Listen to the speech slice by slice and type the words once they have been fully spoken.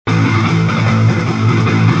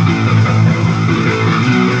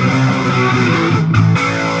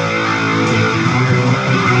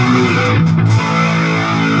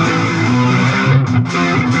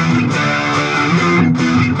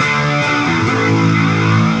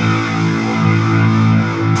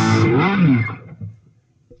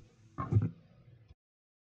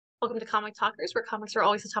Comic Talkers, where comics are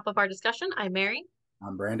always the top of our discussion. I'm Mary.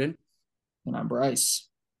 I'm Brandon. And I'm Bryce.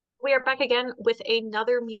 We are back again with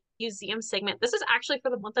another museum segment. This is actually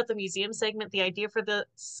for the month of the museum segment. The idea for the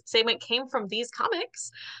segment came from these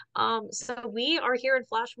comics. So we are here in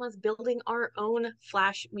Flash Month building our own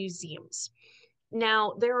Flash museums.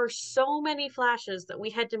 Now, there are so many Flashes that we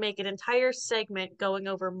had to make an entire segment going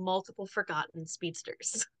over multiple forgotten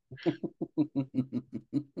speedsters.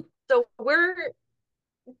 So we're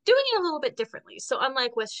doing it a little bit differently. So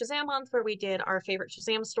unlike with Shazam Month, where we did our favorite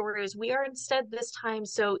Shazam stories, we are instead this time,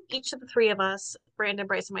 so each of the three of us, Brandon,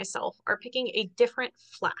 Bryce, and myself, are picking a different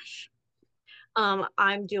Flash.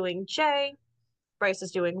 I'm doing Jay, Bryce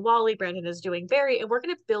is doing Wally, Brandon is doing Barry, and we're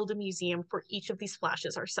going to build a museum for each of these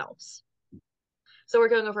Flashes ourselves. So we're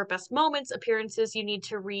going over best moments, appearances you need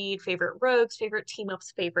to read, favorite rogues, favorite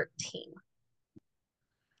team-ups, favorite team.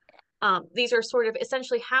 These are sort of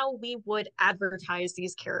essentially how we would advertise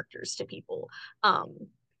these characters to people. And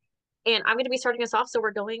I'm going to be starting us off. So we're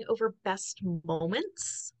going over best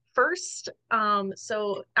moments first.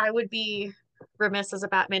 So I would be remiss as a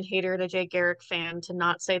Batman hater and a Jay Garrick fan to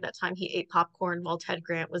not say that time he ate popcorn while Ted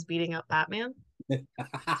Grant was beating up Batman.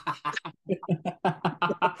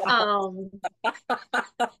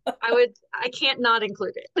 I can't not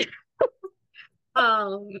include it.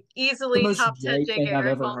 Easily top 10 Jay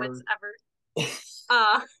Garrick moments ever.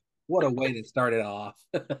 What a way to start it off.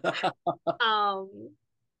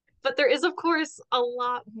 But there is, of course, a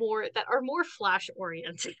lot more that are more Flash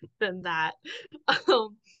oriented than that.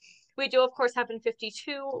 We do, of course, have in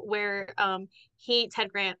 52, where he,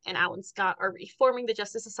 Ted Grant, and Alan Scott are reforming the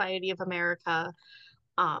Justice Society of America.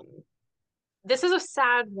 This is a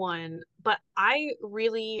sad one, but I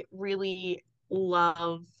really, really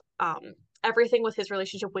love everything with his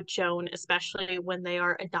relationship with Joan, especially when they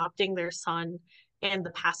are adopting their son and the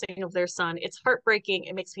passing of their son. It's heartbreaking.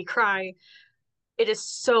 It makes me cry. It is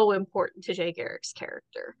so important to Jay Garrick's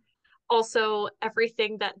character. Also,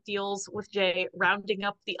 everything that deals with Jay rounding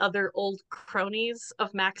up the other old cronies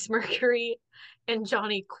of Max Mercury and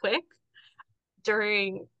Johnny Quick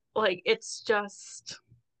during, like, it's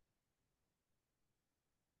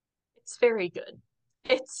very good.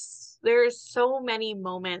 There's so many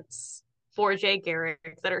moments for Jay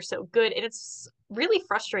Garrick that are so good, and it's really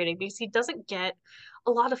frustrating because he doesn't get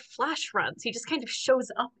a lot of Flash runs. He just kind of shows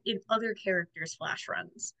up in other characters' Flash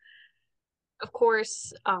runs. Of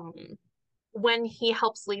course, when he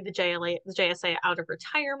helps lead the JSA out of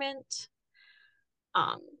retirement,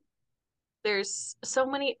 there's so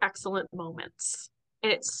many excellent moments,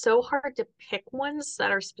 and it's so hard to pick ones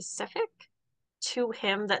that are specific to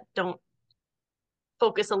him that don't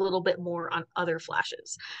focus a little bit more on other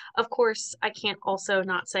Flashes. Of course, I can't also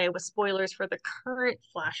not say with spoilers for the current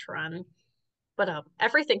Flash run, but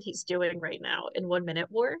everything he's doing right now in 1 Minute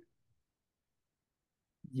War.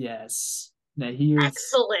 Yes. Now he is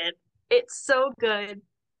excellent. It's so good.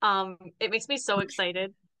 It makes me so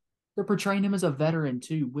excited. They're portraying him as a veteran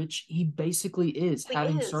too, which he basically is,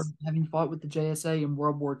 having fought with the JSA in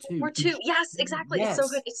World War II. War II, yes, exactly. Yes. It's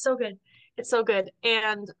so good. It's so good. It's so good.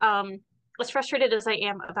 And as frustrated as I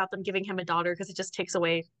am about them giving him a daughter, because it just takes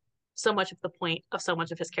away so much of the point of so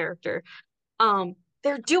much of his character.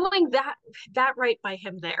 They're doing that right by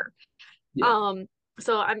him there. Yeah.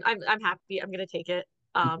 So I'm happy. I'm gonna take it.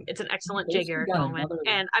 It's an excellent Jay Garrick moment,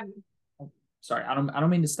 and I'm sorry. I don't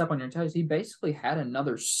mean to step on your toes. He basically had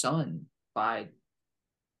another son by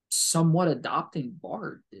somewhat adopting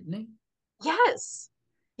Bart, didn't he? Yes.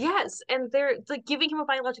 Yes, and they're like giving him a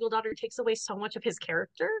biological daughter takes away so much of his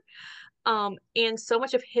character, and so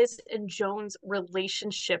much of his and Joan's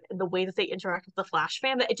relationship and the way that they interact with the Flash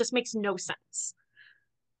fam that it just makes no sense.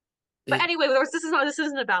 But anyway, this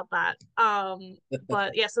isn't about that.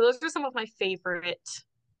 But yeah, so those are some of my favorite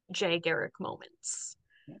Jay Garrick moments.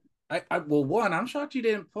 Well, one, I'm shocked you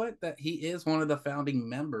didn't put that he is one of the founding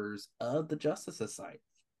members of the Justice Society.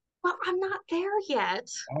 Well, I'm not there yet.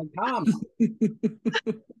 Oh, come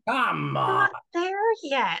on. Not there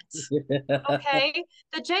yet. Okay.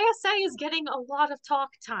 The JSA is getting a lot of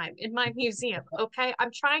talk time in my museum. Okay.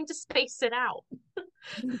 I'm trying to space it out.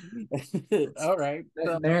 All right.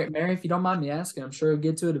 Mary, if you don't mind me asking, I'm sure we'll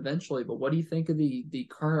get to it eventually, but what do you think of the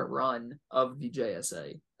current run of the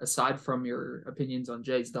JSA, aside from your opinions on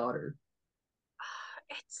Jay's daughter?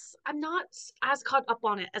 I'm not as caught up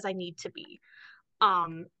on it as I need to be.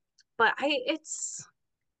 But it's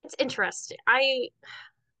interesting.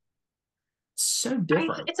 So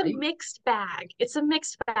different. It's a mixed bag. It's a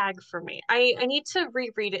mixed bag for me. I need to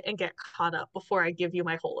reread it and get caught up before I give you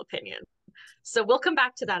my whole opinion. So we'll come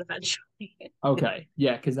back to that eventually. Okay.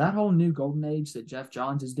 Yeah, because that whole new Golden Age that Geoff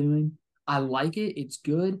Johns is doing, I like it. It's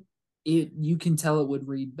good. you can tell it would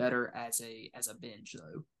read better as a binge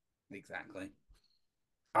though. Exactly.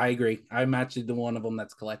 I agree. I'm actually the one of them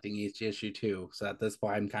that's collecting each issue too. So at this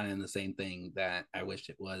point, I'm kind of in the same thing that I wish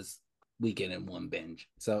it was weekend in one binge.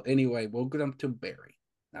 So anyway, we'll get up to Barry.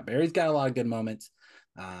 Now Barry's got a lot of good moments.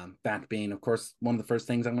 Fact being, of course, one of the first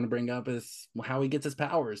things I'm going to bring up is how he gets his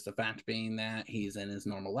powers. The fact being that he's in his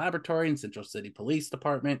normal laboratory in Central City Police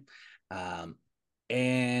Department. Um,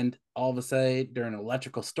 and all of a sudden, during an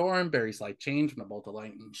electrical storm, Barry's light changed when a bolt of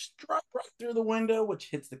lightning struck right through the window, which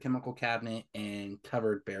hits the chemical cabinet and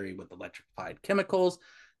covered Barry with electrified chemicals,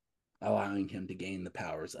 allowing him to gain the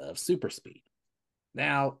powers of super speed.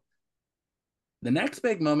 Now, the next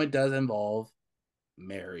big moment does involve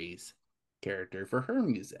Mary's character for her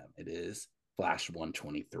museum. It is Flash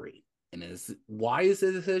 123. And why is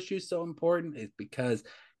this issue so important? It's because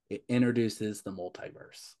it introduces the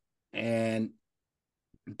multiverse. And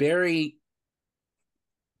Barry,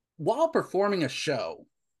 while performing a show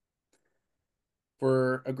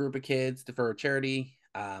for a group of kids for a charity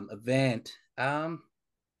event,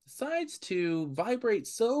 decides to vibrate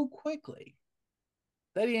so quickly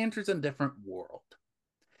that he enters a different world.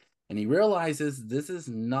 And he realizes this is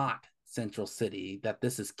not Central City, that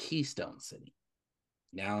this is Keystone City.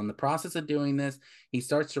 Now, in the process of doing this, he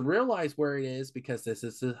starts to realize where it is because this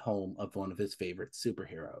is the home of one of his favorite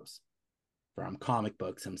superheroes from comic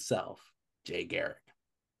books himself, Jay Garrick.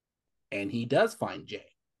 And he does find Jay.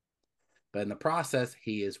 But in the process,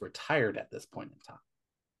 he is retired at this point in time.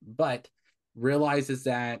 But realizes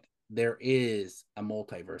that there is a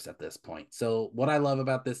multiverse at this point. So what I love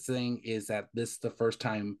about this thing is that this is the first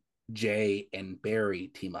time Jay and Barry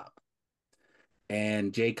team up.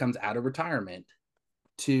 And Jay comes out of retirement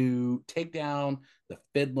to take down the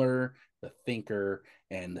Fiddler, the Thinker,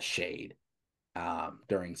 and the Shade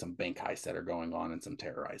during some bank heists that are going on and some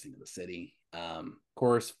terrorizing of the city. Of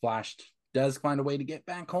course, Flash does find a way to get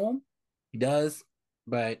back home. He does,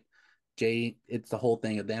 but Jay, it's the whole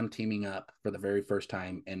thing of them teaming up for the very first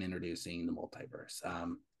time and introducing the multiverse.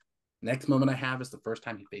 Next moment I have is the first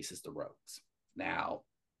time he faces the Rogues. Now,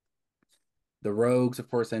 the Rogues, of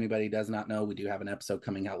course, anybody does not know, we do have an episode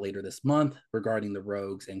coming out later this month regarding the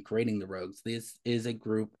Rogues and creating the Rogues. This is a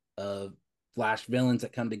group of Flash villains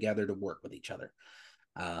that come together to work with each other.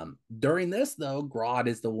 During this, though, Grodd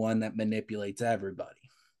is the one that manipulates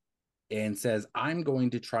everybody and says, I'm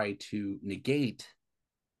going to try to negate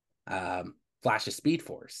Flash's Speed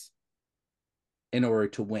Force in order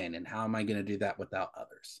to win. And how am I going to do that without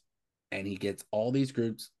others? And he gets all these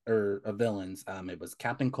groups or villains. It was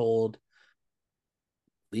Captain Cold,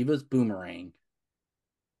 Leva's Boomerang,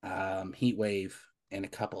 Heatwave, and a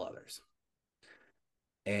couple others.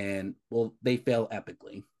 And well, they fail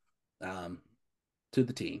epically to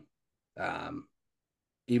the T.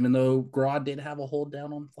 Even though Grodd did have a hold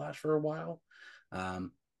down on Flash for a while,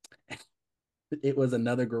 it was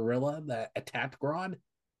another gorilla that attacked Grodd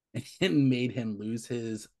and made him lose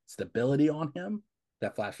his stability on him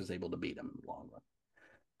that Flash was able to beat him in the long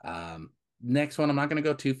run. Next one, I'm not going to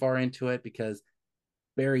go too far into it because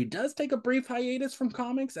Barry does take a brief hiatus from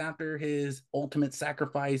comics after his ultimate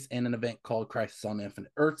sacrifice in an event called Crisis on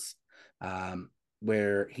Infinite Earths,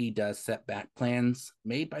 where he does set back plans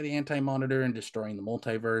made by the Anti-Monitor in destroying the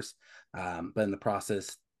multiverse. But in the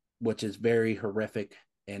process, which is very horrific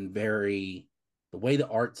and the way the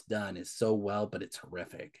art's done is so well, but it's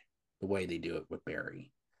horrific the way they do it with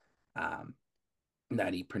Barry.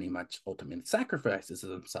 That he pretty much ultimately sacrifices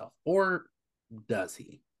himself. Or does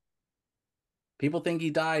he? People think he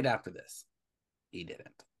died after this. He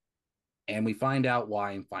didn't. And we find out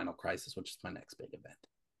why in Final Crisis, which is my next big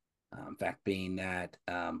event. Fact being that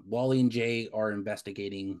Wally and Jay are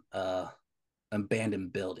investigating an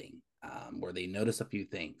abandoned building where they notice a few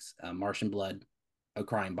things. Martian blood, a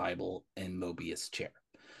crime Bible, and Mobius chair.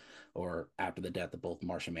 Or after the death of both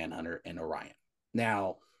Martian Manhunter and Orion.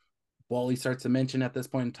 Now, Wally starts to mention at this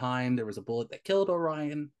point in time, there was a bullet that killed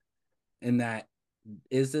Orion. And that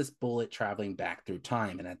is this bullet traveling back through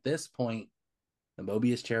time? And at this point, the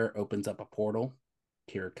Mobius chair opens up a portal.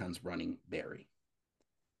 Here comes running Barry,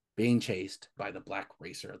 being chased by the Black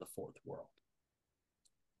Racer of the Fourth World.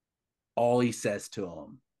 All he says to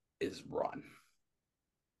him is run.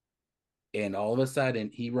 And all of a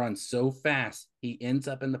sudden, he runs so fast, he ends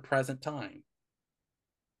up in the present time,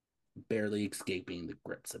 barely escaping the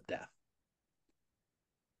grips of death.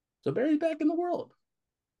 So Barry's back in the world.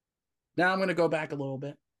 Now I'm going to go back a little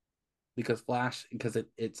bit because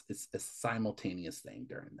it's a simultaneous thing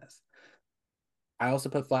during this. I also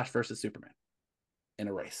put Flash versus Superman in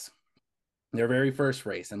a race. their very first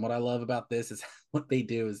race. And what I love about this is what they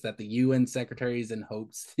do is that the UN secretaries in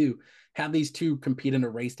hopes to have these two compete in a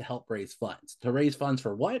race to help raise funds. To raise funds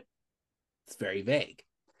for what? It's very vague.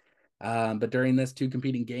 But during this, two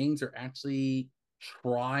competing gangs are actually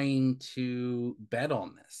trying to bet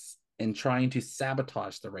on this and trying to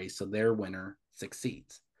sabotage the race so their winner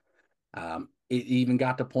succeeds. It even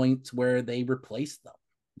got to points where they replaced them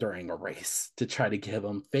during a race to try to give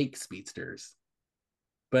them fake speedsters.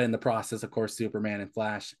 But in the process, of course, Superman and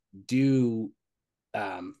Flash do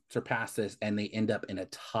surpass this, and they end up in a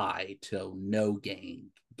tie, so no gang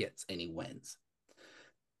gets any wins.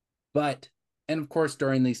 But, and of course,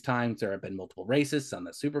 during these times, there have been multiple races, some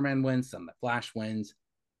that Superman wins, some that Flash wins.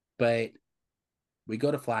 But we go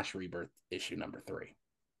to Flash Rebirth issue number 3.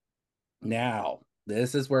 Now,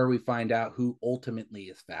 this is where we find out who ultimately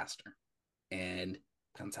is faster. And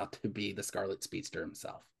comes out to be the Scarlet Speedster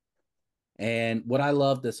himself. And what I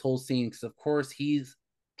love this whole scene, because of course he's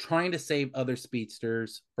trying to save other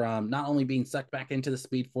speedsters from not only being sucked back into the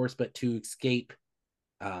Speed Force, but to escape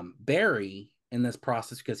Barry in this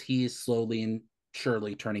process, because he is slowly and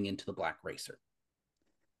surely turning into the Black Racer.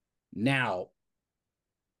 Now,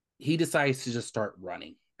 he decides to just start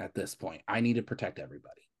running at this point. I need to protect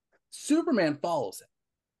everybody. Superman follows him.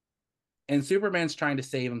 And Superman's trying to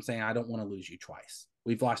save him, saying, I don't want to lose you twice.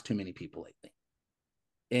 We've lost too many people lately.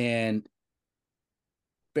 And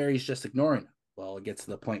Barry's just ignoring him. Well, it gets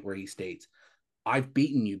to the point where he states, I've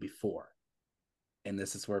beaten you before. And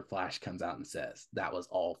this is where Flash comes out and says, that was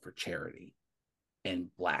all for charity, and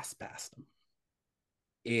blasts past him.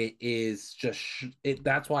 It is just,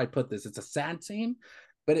 that's why I put this. It's a sad scene,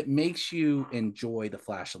 but it makes you enjoy the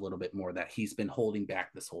Flash a little bit more that he's been holding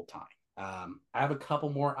back this whole time. I have a couple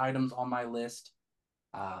more items on my list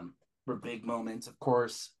for big moments. Of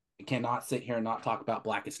course, I cannot sit here and not talk about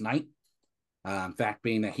Blackest Night. Fact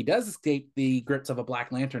being that he does escape the grips of a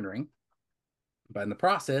Black Lantern ring, but in the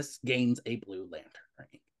process gains a Blue Lantern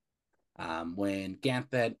ring. When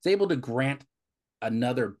Ganthet is able to grant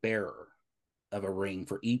another bearer of a ring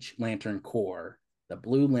for each Lantern Corps, the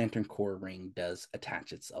Blue Lantern Corps ring does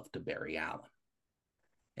attach itself to Barry Allen.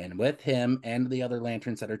 And with him and the other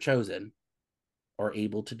Lanterns that are chosen are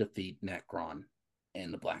able to defeat Nekron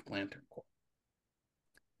and the Black Lantern Corps.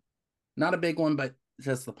 Not a big one, but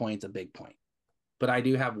just the point, it's a big point. But I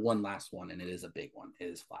do have one last one, and it is a big one. It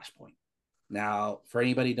is Flashpoint. Now, for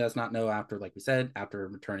anybody who does not know, after, like we said, after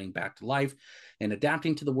returning back to life and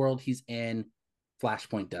adapting to the world he's in,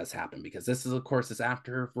 Flashpoint does happen, because this is, of course, is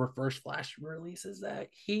after Reverse Flash releases that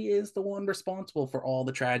he is the one responsible for all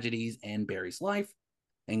the tragedies in Barry's life,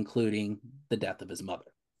 including the death of his mother.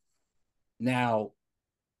 Now,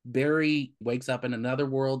 Barry wakes up in another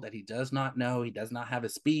world that he does not know. He does not have a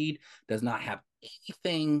speed, does not have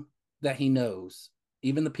anything that he knows.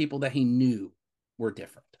 Even the people that he knew were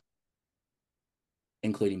different,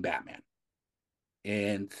 including Batman.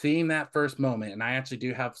 And seeing that first moment, and I actually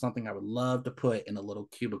do have something I would love to put in a little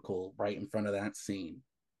cubicle right in front of that scene.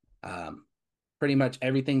 Pretty much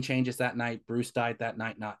everything changes that night. Bruce died that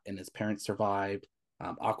night, and his parents survived.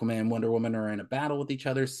 Aquaman and Wonder Woman are in a battle with each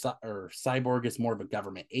other. Cyborg is more of a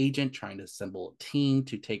government agent trying to assemble a team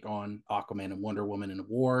to take on Aquaman and Wonder Woman in a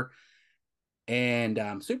war.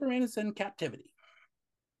 And Superman is in captivity.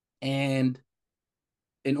 And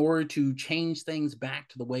in order to change things back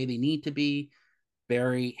to the way they need to be,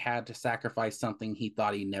 Barry had to sacrifice something he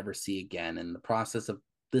thought he'd never see again. In the process of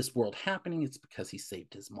this world happening, it's because he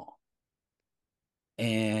saved his mom.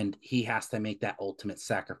 And he has to make that ultimate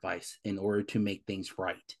sacrifice in order to make things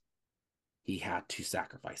right. He had to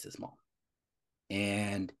sacrifice his mom.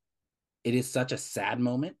 And it is such a sad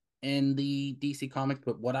moment in the DC Comics,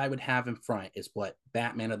 but what I would have in front is what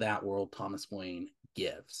Batman of that world, Thomas Wayne,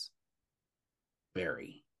 gives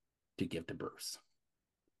Barry to give to Bruce.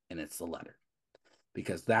 And it's the letter.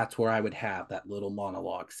 Because that's where I would have that little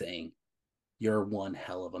monologue saying, you're one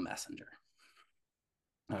hell of a messenger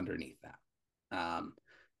underneath that.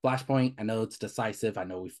 Flashpoint, I know it's decisive. I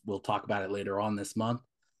know we'll talk about it later on this month.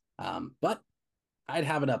 But I'd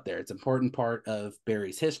have it up there. It's an important part of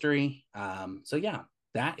Barry's history. So yeah,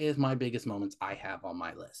 that is my biggest moments I have on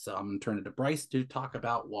my list. So I'm going to turn it to Bryce to talk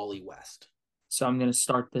about Wally West. So I'm going to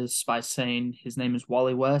start this by saying his name is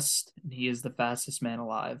Wally West, and he is the fastest man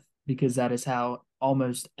alive, because that is how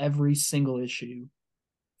almost every single issue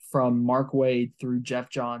from Mark Waid through Jeff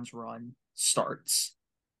Johns' run starts.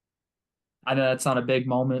 I know that's not a big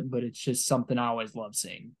moment, but it's just something I always love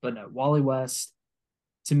seeing. But no, Wally West,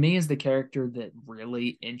 to me, is the character that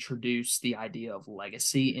really introduced the idea of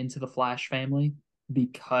legacy into the Flash family,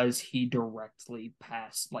 because he directly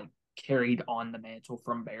carried on the mantle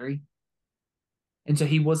from Barry. And so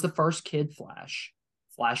he was the first Kid Flash.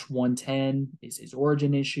 Flash 110 is his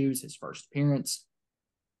origin issues, his first appearance.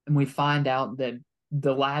 And we find out that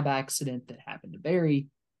the lab accident that happened to Barry,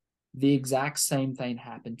 the exact same thing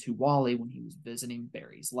happened to Wally when he was visiting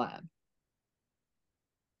Barry's lab.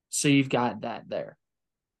 So you've got that there.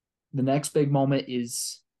 The next big moment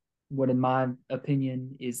is what, in my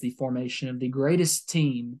opinion, is the formation of the greatest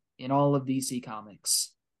team in all of DC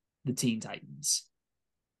Comics, the Teen Titans,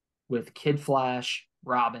 with Kid Flash,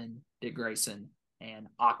 Robin, Dick Grayson, and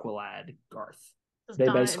Aqualad Garth. They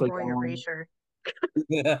Donna basically and Roy Erasure.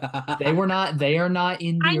 They are not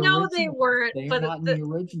in the I know original. they weren't, They are but not in the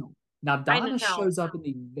original. Now Donna know. shows up in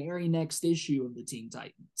the very next issue of the Teen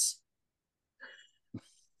Titans.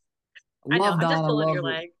 I know. Love I'm just Donna, pulling love your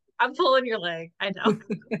her. leg. I'm pulling your leg. I know.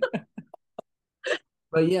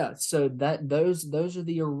 But yeah, so those are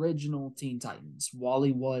the original Teen Titans.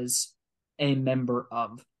 Wally was a member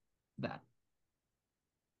of that.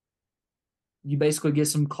 You basically get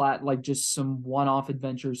some just some one-off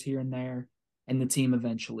adventures here and there, and the team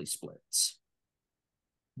eventually splits.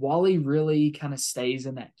 Wally really kind of stays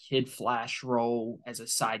in that Kid Flash role as a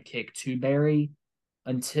sidekick to Barry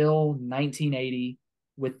until 1980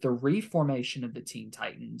 with the reformation of the Teen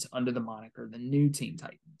Titans under the moniker the New Teen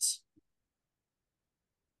Titans.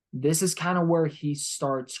 This is kind of where he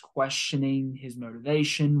starts questioning his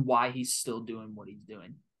motivation, why he's still doing what he's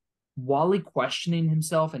doing. Wally questioning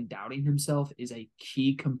himself and doubting himself is a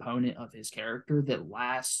key component of his character that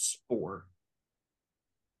lasts for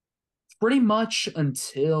pretty much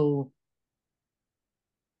until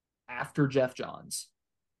after Jeff Johns.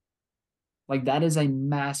 Like, that is a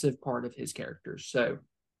massive part of his character. So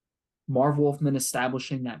Marv Wolfman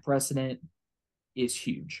establishing that precedent is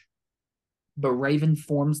huge. But Raven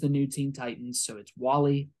forms the new Teen Titans, so it's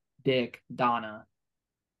Wally, Dick, Donna,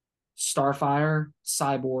 Starfire,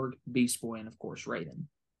 Cyborg, Beast Boy, and of course Raven.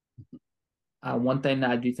 One thing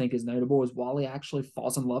that I do think is notable is Wally actually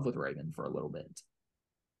falls in love with Raven for a little bit.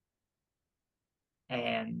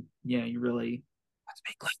 And, you really...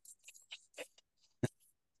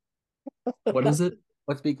 What is it?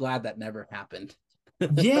 Let's be glad that never happened.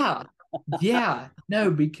 Yeah.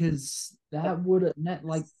 No, because that would have meant,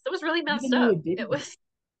 like... It was really messed up. It was...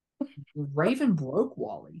 Raven broke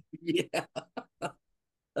Wally. Yeah.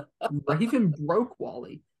 Raven broke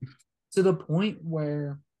Wally to the point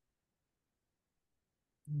where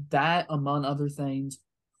that, among other things,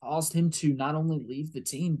 caused him to not only leave the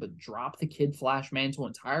team, but drop the Kid Flash mantle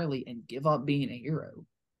entirely and give up being a hero.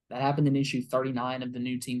 That happened in issue 39 of the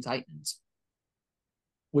new Teen Titans,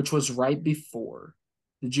 which was right before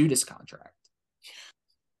the Judas contract.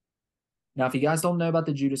 Now, if you guys don't know about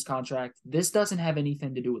the Judas contract, this doesn't have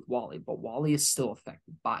anything to do with Wally, but Wally is still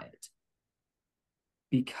affected by it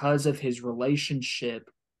because of his relationship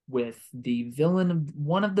with the villain of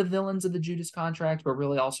one of the villains of the Judas contract, but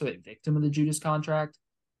really also a victim of the Judas contract,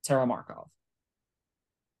 Tara Markov.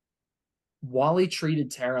 Wally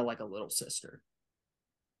treated Tara like a little sister.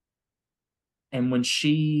 And when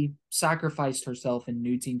she sacrificed herself in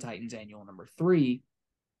New Teen Titans Annual number 3,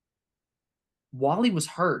 Wally was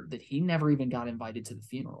hurt that he never even got invited to the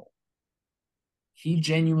funeral. He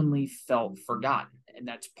genuinely felt forgotten, and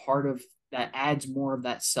that adds more of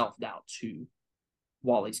that self-doubt to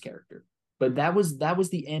Wally's character. But that was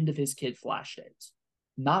the end of his Kid Flash days.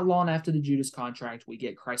 Not long after the Judas contract, we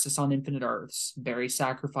get Crisis on Infinite Earths. Barry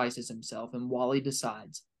sacrifices himself, and Wally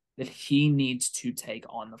decides that he needs to take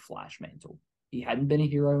on the Flash mantle. He hadn't been a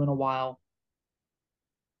hero in a while,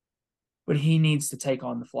 but he needs to take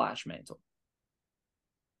on the Flash mantle.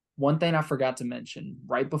 One thing I forgot to mention,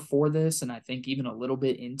 right before this, and I think even a little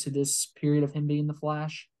bit into this period of him being the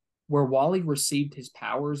Flash, where Wally received his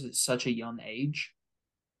powers at such a young age,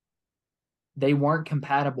 they weren't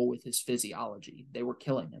compatible with his physiology. They were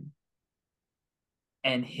killing him.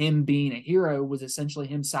 And him being a hero was essentially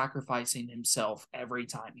him sacrificing himself every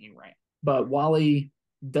time he ran. But Wally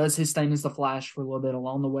does his thing as the Flash for a little bit.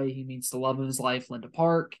 Along the way, he meets the love of his life, Linda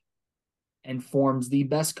Park, and forms the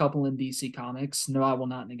best couple in DC Comics. No, I will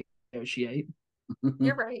not negotiate.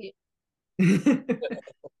 You're right.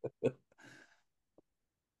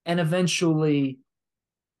 And eventually,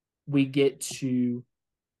 we get to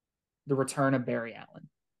the return of Barry Allen.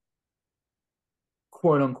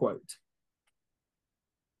 Quote unquote.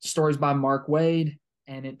 Stories by Mark Waid,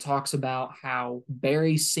 and it talks about how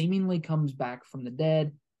Barry seemingly comes back from the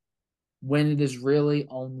dead when it is really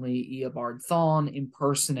only Eobard Thawne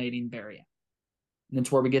impersonating Barry Allen. And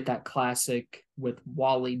that's where we get that classic with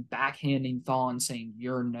Wally backhanding Thawne saying,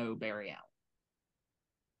 "You're no Barry Allen."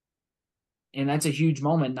 And that's a huge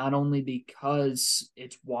moment, not only because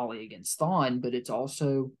it's Wally against Thawne, but it's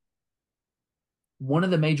also one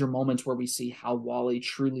of the major moments where we see how Wally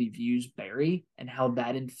truly views Barry and how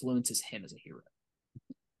that influences him as a hero.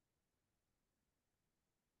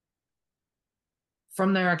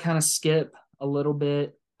 From there, I kind of skip a little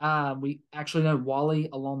bit. We actually know Wally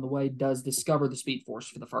along the way does discover the Speed Force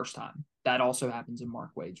for the first time. That also happens in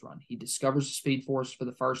Mark Waid's run. He discovers the Speed Force for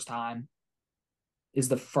the first time, is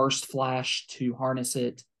the first Flash to harness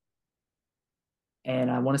it.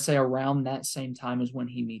 And I want to say around that same time is when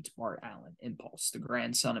he meets Bart Allen. Impulse, the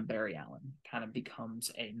grandson of Barry Allen, kind of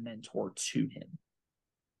becomes a mentor to him.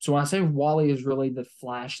 So when I say Wally is really the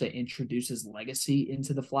Flash that introduces Legacy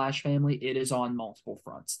into the Flash family, it is on multiple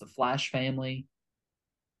fronts. The Flash family,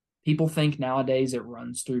 people think nowadays it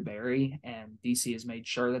runs through Barry, and DC has made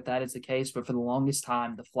sure that that is the case. But for the longest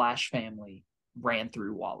time, the Flash family ran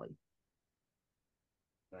through Wally.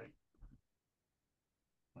 Right.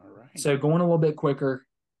 All right. So going a little bit quicker,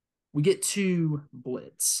 we get to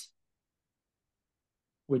Blitz,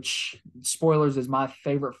 which, spoilers, is my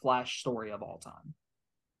favorite Flash story of all time.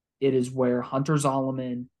 It is where Hunter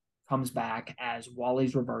Zolomon comes back as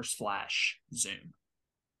Wally's Reverse Flash, Zoom.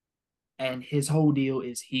 And his whole deal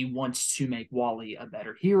is he wants to make Wally a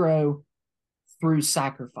better hero through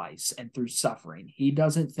sacrifice and through suffering. He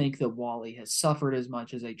doesn't think that Wally has suffered as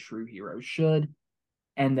much as a true hero should,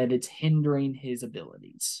 and that it's hindering his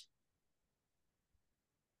abilities.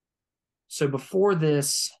 So before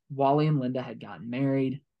this, Wally and Linda had gotten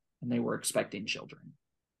married, and they were expecting children.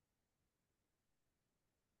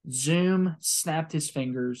 Zoom snapped his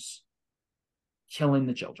fingers, killing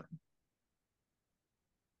the children,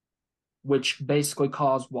 which basically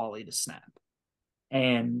caused Wally to snap.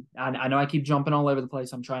 And I know I keep jumping all over the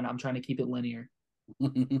place. I'm trying to keep it linear.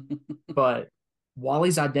 But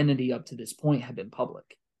Wally's identity up to this point had been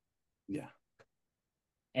public. Yeah.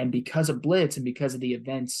 And because of Blitz and because of the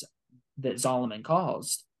events that Zolomon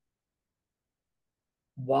caused,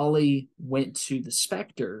 Wally went to the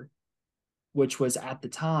Spectre, which was at the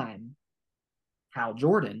time Hal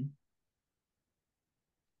Jordan.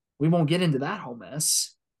 We won't get into that whole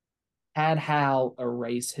mess. Had Hal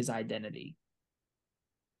erase his identity.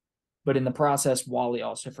 But in the process, Wally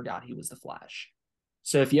also forgot he was the Flash.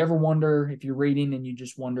 So if you ever wonder, if you're reading and you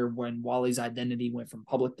just wonder when Wally's identity went from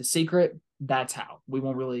public to secret, that's how. We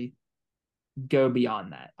won't really go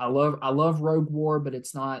beyond that. I love Rogue War, but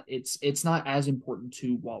it's not as important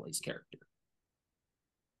to Wally's character.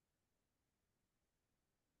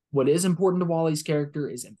 What is important to Wally's character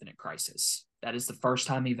is Infinite Crisis. That is the first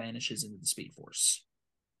time he vanishes into the Speed Force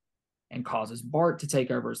and causes Bart to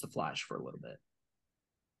take over as the Flash for a little bit.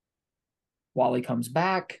 Wally comes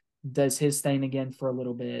back, does his thing again for a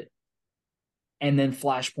little bit, and then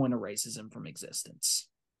Flashpoint erases him from existence.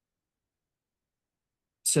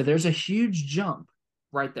 So there's a huge jump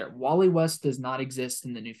right there. Wally West does not exist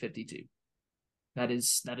in the New 52. That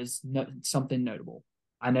is something notable.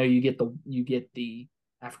 I know you get the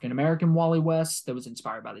African American Wally West that was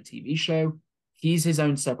inspired by the TV show. He's his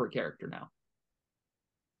own separate character now.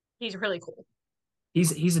 He's really cool.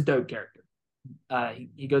 He's a dope character.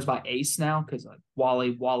 He goes by Ace now because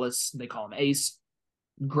Wally Wallace, they call him Ace.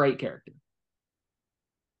 Great character.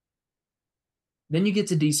 Then you get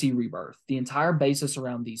to DC Rebirth. The entire basis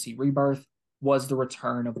around DC Rebirth was the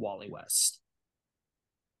return of Wally West.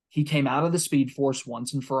 He came out of the Speed Force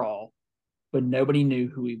once and for all, but nobody knew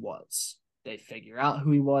who he was. They figure out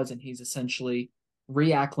who he was, and he's essentially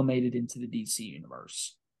reacclimated into the DC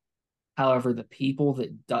universe. However,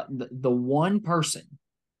 the one person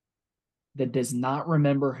that does not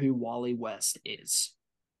remember who Wally West is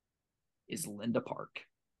Linda Park.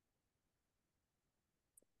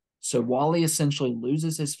 So Wally essentially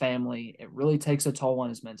loses his family. It really takes a toll on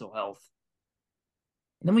his mental health.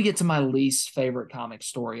 And then we get to my least favorite comic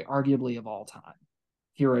story, arguably of all time,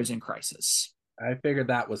 Heroes in Crisis. I figured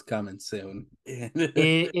that was coming soon.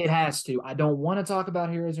 it has to. I don't want to talk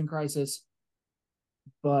about Heroes in Crisis,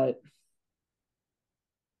 but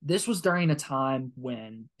this was during a time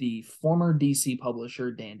when the former DC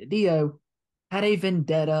publisher, Dan DiDio, had a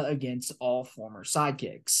vendetta against all former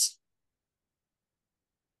sidekicks.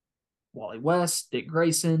 Wally West, Dick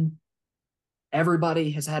Grayson,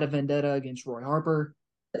 everybody has had a vendetta against Roy Harper.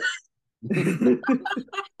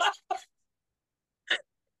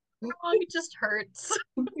 Oh, it just hurts.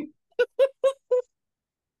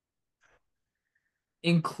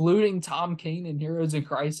 Including Tom King in Heroes in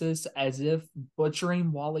Crisis, as if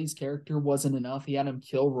butchering Wally's character wasn't enough. He had him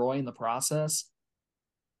kill Roy in the process.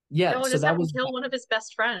 Yeah, no, so just that have him was kill one of his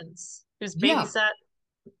best friends who's Yeah. babysat.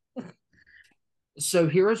 So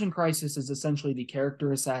Heroes in Crisis is essentially the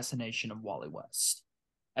character assassination of Wally West.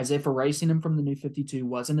 As if erasing him from the New 52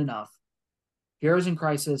 wasn't enough, Heroes in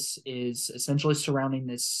Crisis is essentially surrounding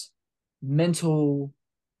this mental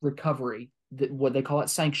recovery, that what they call it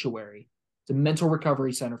Sanctuary. It's a mental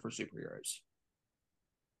recovery center for superheroes.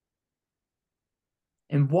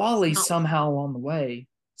 And Wally somehow along the way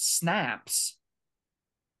snaps,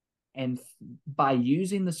 and by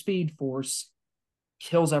using the Speed Force,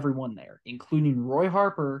 kills everyone there, including Roy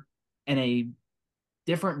Harper and a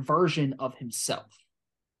different version of himself.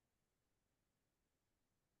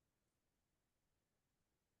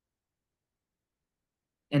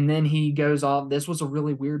 And then he goes off. This was a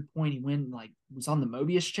really weird point. He went and, like, was on the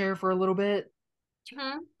Mobius chair for a little bit.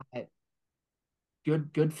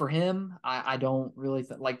 Good for him. I don't really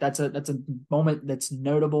like that's a moment that's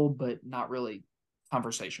notable, but not really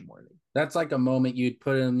conversation worthy. That's like a moment you'd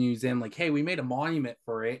put in a museum, like, hey, we made a monument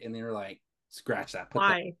for it, and they're like, scratch that, put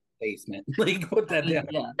that in the basement. Like, put that down.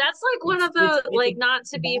 Yeah. That's like one of the, like, not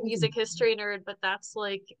to be a music history nerd, but that's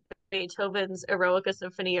like Beethoven's Eroica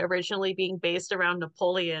Symphony originally being based around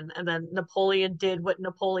Napoleon, and then Napoleon did what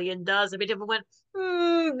Napoleon does, and Beethoven went,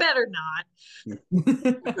 better not.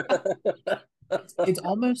 It's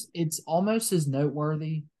almost as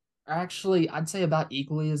noteworthy. Actually, I'd say about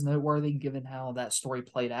equally as noteworthy, given how that story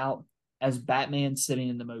played out, as Batman sitting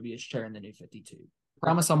in the Mobius chair in the New 52. I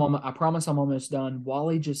promise I'm almost done.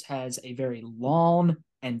 Wally just has a very long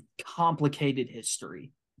and complicated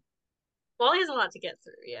history. Wally has a lot to get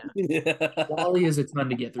through, yeah. Wally is a ton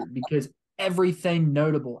to get through because everything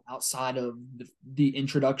notable outside of the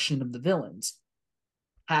introduction of the villains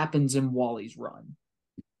happens in Wally's run.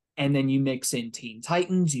 And then you mix in Teen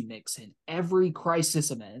Titans, you mix in every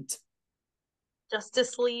Crisis event.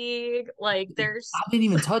 Justice League, like there's... I didn't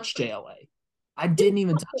even touch JLA. I didn't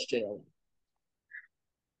even touch JLA.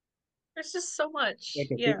 There's just so much.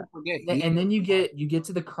 Yeah. And then you get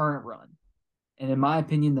to the current run. And in my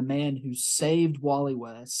opinion, the man who saved Wally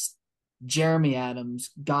West, Jeremy Adams,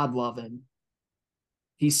 God love him,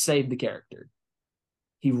 he saved the character.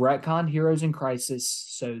 He retconned Heroes in Crisis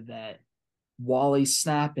so that Wally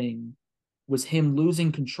snapping was him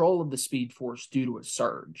losing control of the Speed Force due to a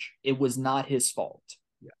surge. It was not his fault.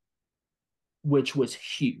 Yeah. Which was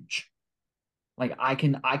huge. Like I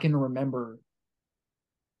can remember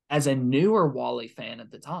as a newer Wally fan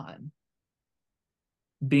at the time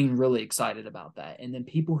being really excited about that. And then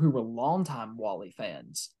people who were longtime Wally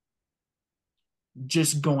fans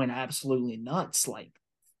just going absolutely nuts. Like,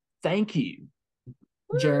 thank you,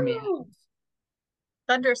 Jeremy Adams.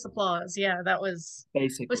 Thunderous applause. Yeah, that was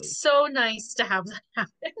basically. It was so nice to have that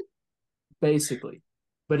happen. Basically.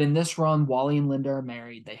 But in this run, Wally and Linda are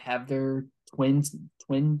married. They have their twin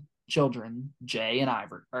children, Jay and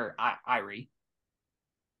Irie.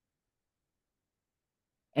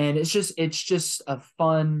 And it's just a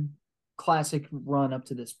fun classic run up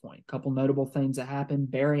to this point. A couple notable things that happened.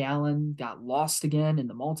 Barry Allen got lost again in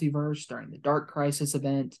the multiverse during the Dark Crisis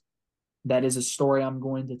event. That is a story I'm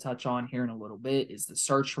going to touch on here in a little bit, is the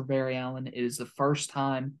search for Barry Allen. It is the first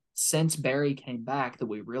time since Barry came back that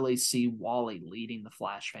we really see Wally leading the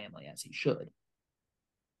Flash family as he should.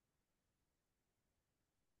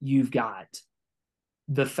 You've got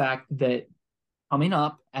the fact that coming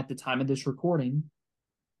up at the time of this recording,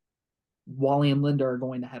 Wally and Linda are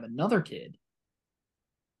going to have another kid.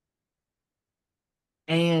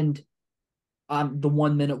 And the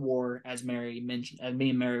 1 minute war, as Mary mentioned, as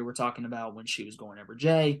me and Mary were talking about when she was going over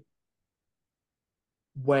Jay,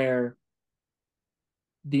 where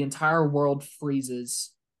the entire world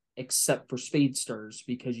freezes except for speedsters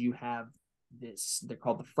because you have this, they're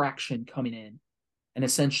called the Fraction, coming in and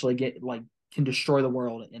essentially can destroy the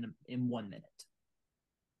world in 1 minute.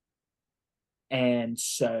 And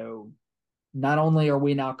so not only are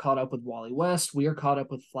we now caught up with Wally West, we are caught up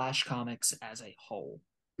with Flash Comics as a whole.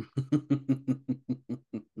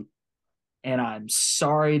 And I'm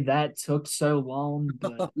sorry that took so long,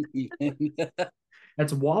 but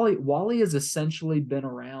that's Wally. Wally has essentially been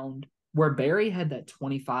around where Barry had that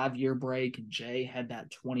 25-year break and Jay had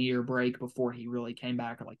that 20-year break before he really came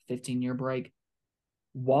back, or like 15-year break.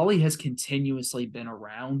 Wally has continuously been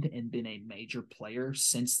around and been a major player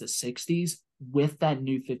since the 60s, with that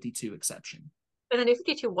New 52 exception. And the New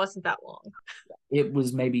 52 wasn't that long. It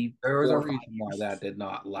was maybe... There was a reason why that did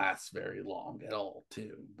not last very long at all,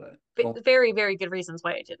 too. But very, very good reasons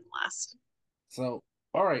why it didn't last. So,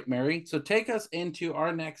 all right, Mary. So take us into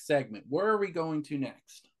our next segment. Where are we going to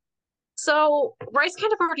next? So Bryce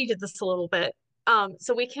kind of already did this a little bit.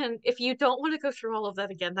 So we can, if you don't want to go through all of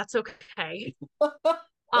that again, that's okay.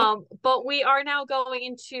 But we are now going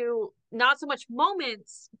into not so much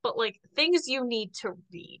moments, but like things you need to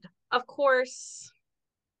read. Of course,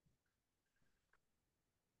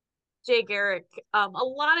 Jay Garrick, a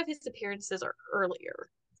lot of his appearances are earlier,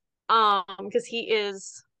 because he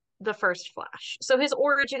is the first Flash. So his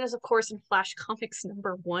origin is, of course, in Flash Comics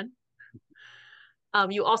 #1.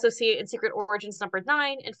 You also see it in Secret Origins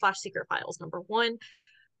 #9 and Flash Secret Files #1.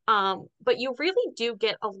 But you really do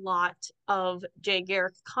get a lot of Jay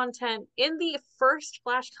Garrick content in the first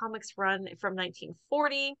Flash Comics run from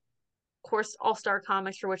 1940. Of course, All-Star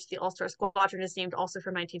Comics, for which the All-Star Squadron is named, also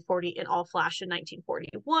from 1940, and All Flash in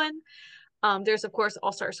 1941. There's, of course,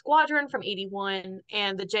 All-Star Squadron from 81,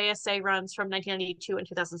 and the JSA runs from 1992 and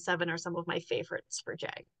 2007 are some of my favorites for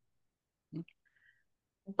Jay.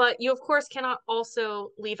 But you, of course, cannot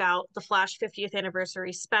also leave out the Flash 50th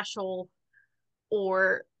Anniversary Special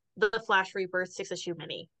or the Flash Rebirth 6-issue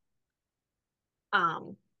mini.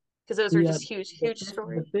 Because those are just huge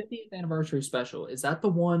stories. The 50th Anniversary Special, is that the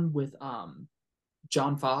one with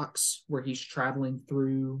John Fox, where he's traveling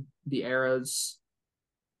through the eras,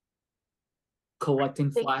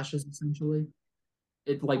 collecting flashes, essentially?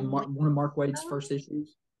 It's like one of Mark Waid's first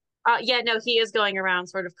issues? Yeah, no, he is going around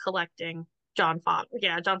sort of collecting John Fox.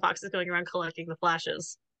 Yeah, John Fox is going around collecting the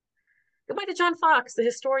flashes. Goodbye to John Fox, the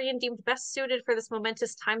historian deemed best suited for this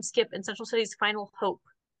momentous time skip in Central City's final hope.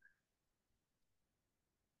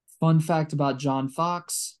 Fun fact about John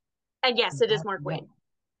Fox. And yes, it is Mark Waid.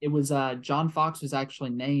 It was John Fox was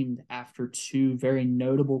actually named after two very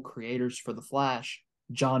notable creators for the Flash,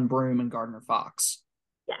 John Broome and Gardner Fox.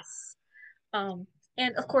 Yes.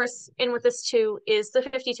 And of course, in with this too is the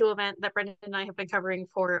 52 event that Brendan and I have been covering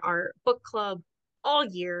for our book club all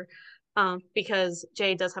year, because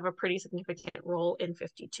Jay does have a pretty significant role in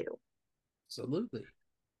 52. Absolutely.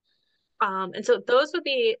 And so those would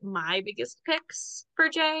be my biggest picks for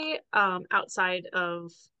Jay, outside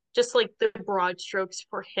of just like the broad strokes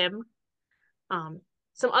for him.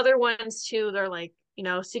 Some other ones too, they're like,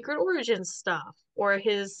 Secret Origins stuff, or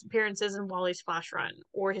his appearances in Wally's Flash Run,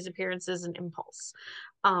 or his appearances in Impulse.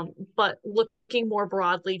 But looking more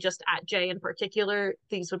broadly just at Jay in particular,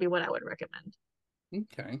 these would be what I would recommend.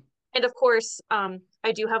 Okay. And of course,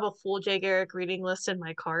 I do have a full Jay Garrick reading list in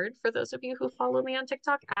my card for those of you who follow me on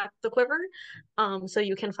TikTok at The Quiver. So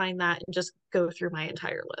you can find that and just go through my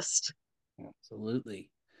entire list. Absolutely.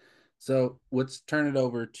 So let's turn it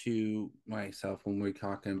over to myself when we're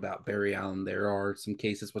talking about Barry Allen. There are some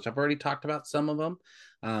cases, which I've already talked about some of them,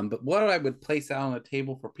 but what I would place out on the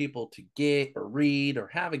table for people to get or read or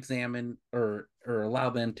have examined or allow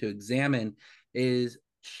them to examine is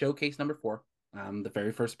Showcase #4, the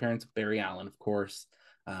very first appearance of Barry Allen, of course.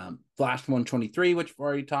 Flash 123, which we've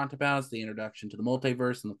already talked about, is the introduction to the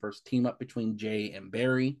multiverse and the first team up between Jay and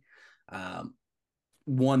Barry.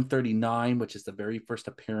 139, which is the very first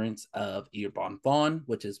appearance of Eobard Vaughn,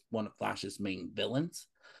 which is one of Flash's main villains.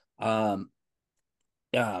 Flash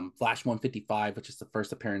 155, which is the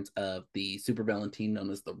first appearance of the supervillain team known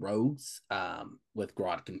as the Rogues, with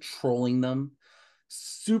Grodd controlling them.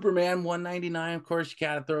 Superman 199, of course, you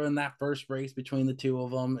gotta throw in that first race between the two of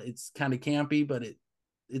them. It's kind of campy, but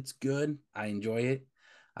it's good. I enjoy it.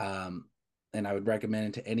 And I would recommend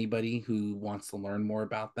it to anybody who wants to learn more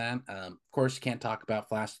about that. Of course, you can't talk about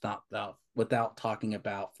Flash without talking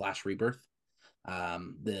about Flash Rebirth.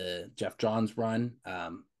 The Geoff Johns run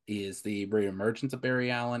is the reemergence of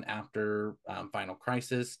Barry Allen after Final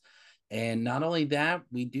Crisis. And not only that,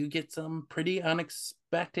 we do get some pretty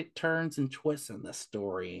unexpected turns and twists in this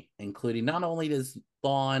story, including not only does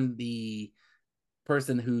Vaughn, the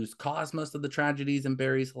person who's caused most of the tragedies in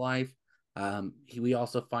Barry's life, we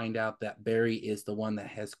also find out that Barry is the one that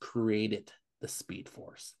has created the Speed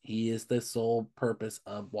Force. He is the sole purpose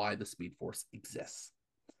of why the Speed Force exists.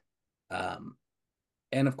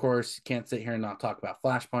 And of course, you can't sit here and not talk about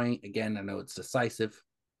Flashpoint. Again, I know it's decisive,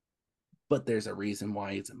 but there's a reason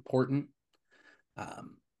why it's important.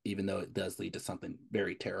 Even though it does lead to something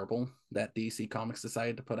very terrible that DC Comics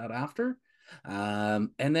decided to put out after. And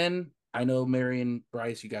then I know Mary and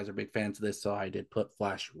Bryce, you guys are big fans of this, so I did put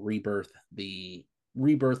Flash Rebirth, the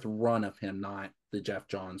Rebirth run of him, not the Geoff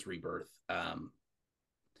Johns Rebirth.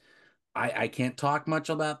 I can't talk much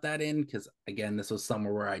about that because, again, this was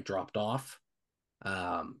somewhere where I dropped off.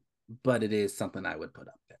 But it is something I would put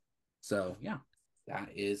up there. So, yeah, that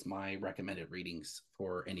is my recommended readings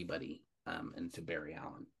for anybody into Barry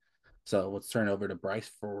Allen. So let's turn over to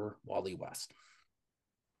Bryce for Wally West.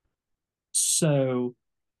 So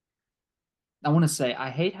I want to say I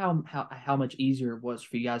hate how much easier it was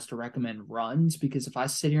for you guys to recommend runs, because if I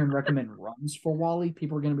sit here and recommend runs for Wally,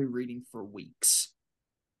 people are going to be reading for weeks.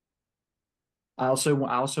 I also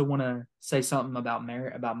want to say something about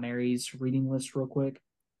Mary's reading list real quick,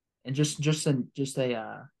 and just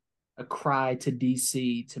a a cry to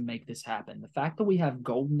DC to make this happen. The fact that we have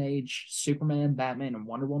Golden Age Superman, Batman, and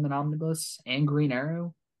Wonder Woman omnibus and Green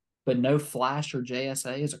Arrow, but no Flash or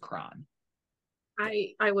JSA is a crime.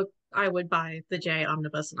 I would buy the J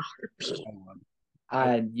omnibus in a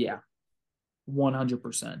heartbeat. Yeah,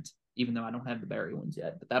 100%. Even though I don't have the Barry ones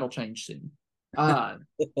yet, but that'll change soon.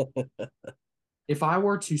 If I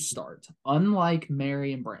were to start, unlike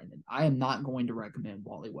Mary and Brandon, I am not going to recommend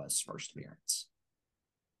Wally West's first appearance.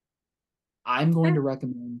 I'm going to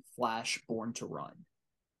recommend Flash Born to Run.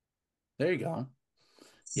 There you go.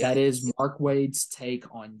 That is Mark Waid's take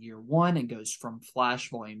on year one. It goes from Flash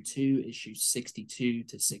Volume 2, issues 62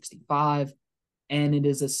 to 65. And it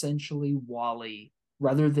is essentially Wally,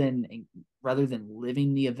 rather than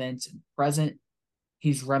living the events in present,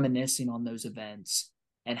 he's reminiscing on those events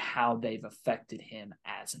and how they've affected him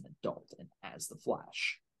as an adult and as the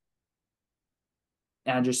Flash.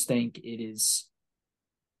 And I just think it is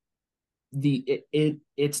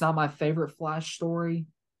it's not my favorite Flash story,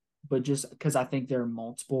 but just because I think there are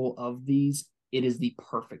multiple of these, it is the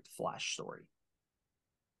perfect Flash story.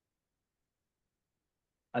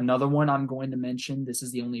 Another one I'm going to mention, this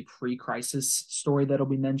is the only pre-crisis story that'll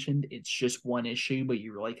be mentioned. It's just one issue, but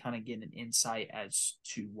you really kind of get an insight as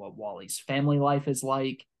to what Wally's family life is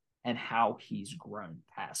like and how he's grown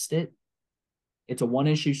past it. It's a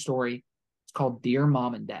one-issue story. It's called Dear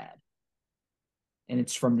Mom and Dad. And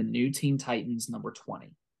it's from the New Teen Titans number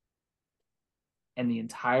 20. And the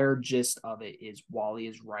entire gist of it is Wally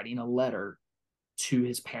is writing a letter to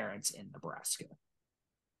his parents in Nebraska.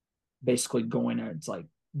 Basically going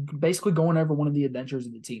over one of the adventures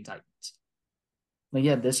of the Teen Titans. Like,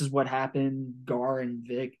 yeah, this is what happened. Gar and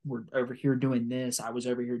Vic were over here doing this. I was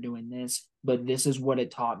over here doing this. But this is what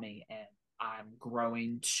it taught me. And I'm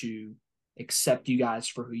growing to accept you guys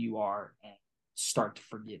for who you are and start to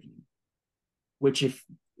forgive you. Which,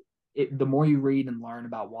 the more you read and learn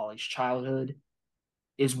about Wally's childhood,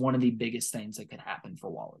 is one of the biggest things that could happen for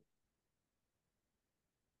Wally.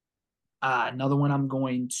 Another one I'm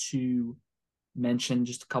going to mention,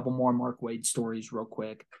 just a couple more Mark Waid stories real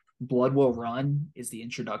quick. Blood Will Run is the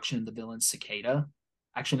introduction of the villain Cicada.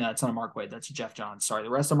 Actually, no, that's not a Mark Waid. That's a Jeff Johns. Sorry, the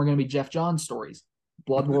rest of them are going to be Jeff Johns stories.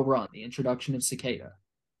 Blood Will Run, the introduction of Cicada.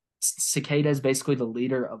 Cicada is basically the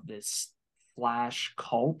leader of this Flash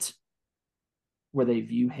cult where they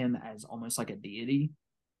view him as almost like a deity,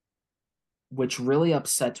 which really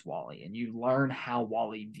upsets Wally. And you learn how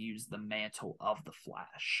Wally views the mantle of the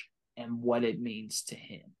Flash and what it means to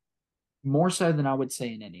him. More so than I would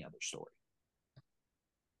say in any other story.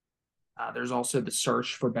 There's also the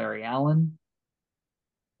search for Barry Allen.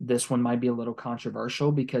 This one might be a little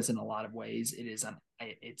controversial because in a lot of ways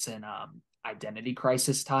it's an identity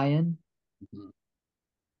crisis tie-in.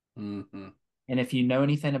 Mm-hmm. And if you know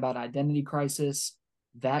anything about identity crisis,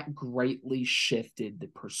 that greatly shifted the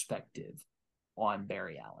perspective on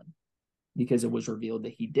Barry Allen because it was revealed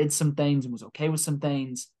that he did some things and was okay with some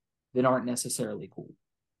things that aren't necessarily cool.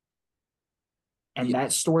 And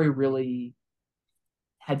that story really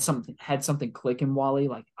had something click in Wally.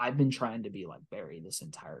 Like, I've been trying to be like Barry this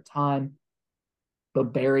entire time,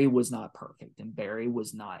 but Barry was not perfect, and Barry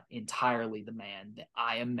was not entirely the man that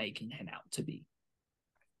I am making him out to be.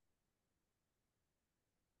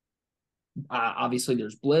 Obviously,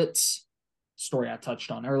 there's Blitz, story I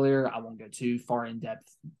touched on earlier. I won't go too far in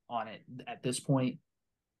depth on it at this point,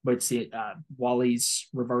 but it's Wally's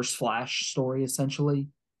Reverse Flash story, essentially.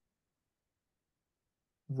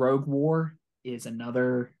 Rogue War is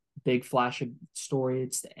another big Flash story.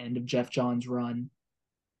 It's the end of Jeff Johns' run.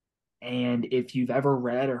 And if you've ever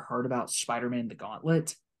read or heard about Spider-Man the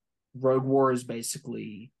Gauntlet, Rogue War is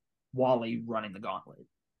basically Wally running the gauntlet.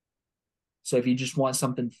 So if you just want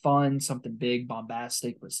something fun, something big,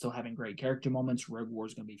 bombastic, but still having great character moments, Rogue War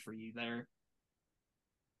is going to be for you there.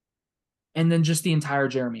 And then just the entire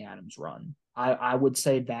Jeremy Adams run. I would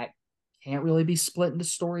say that can't really be split into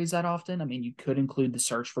stories that often. I mean, you could include the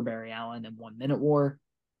search for Barry Allen and 1 Minute War.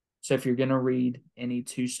 So if you're going to read any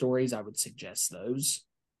 2 stories, I would suggest those.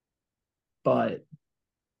 And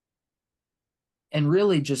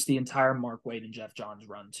really just the entire Mark Waid and Jeff Johns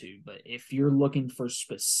run too. But if you're looking for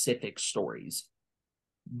specific stories,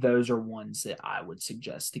 those are ones that I would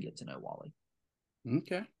suggest to get to know Wally.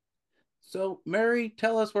 Okay. So, Mary,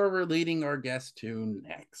 tell us where we're leading our guest to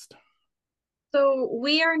next. So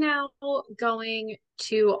we are now going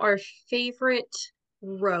to our favorite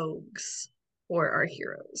rogues or our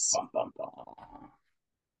heroes. Bum, bum,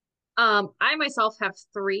 bum. I myself have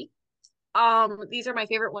 3. These are my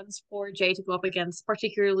favorite ones for Jay to go up against,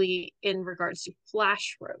 particularly in regards to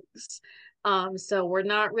Flash rogues. So we're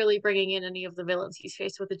not really bringing in any of the villains he's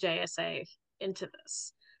faced with the JSA into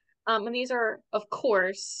this. And these are, of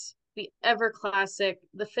course, the ever classic,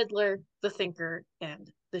 the Fiddler, the Thinker,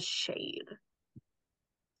 and the Shade.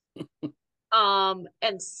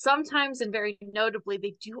 And sometimes, and very notably,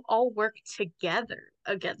 they do all work together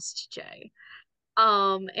against Jay.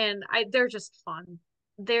 And they're just fun.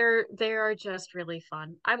 They are just really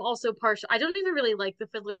fun. I'm also partial. I don't even really like the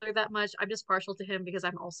Fiddler that much. I'm just partial to him because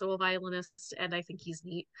I'm also a violinist and I think he's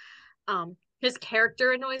neat. His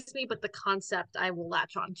character annoys me, but the concept I will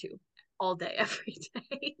latch on to all day, every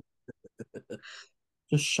day.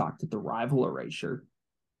 Just shocked at the rival erasure.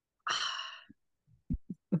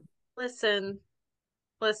 Listen,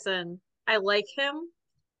 listen. I like him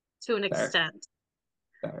to an Fair. extent.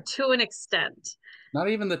 Fair. To an extent. Not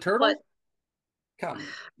even the turtle? But come.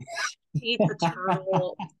 Eat the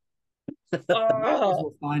turtle.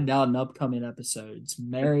 We'll find out in upcoming episodes.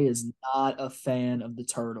 Mary is not a fan of the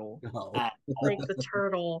turtle. No. Like the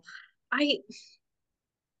turtle. I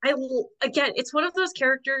again, it's one of those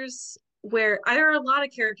characters where there are a lot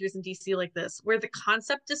of characters in DC like this, where the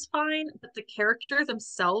concept is fine, but the character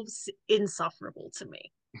themselves insufferable to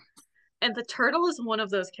me. And the turtle is one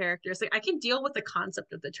of those characters. Like I can deal with the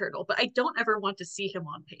concept of the turtle, but I don't ever want to see him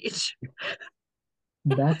on page.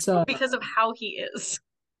 That's because of how he is.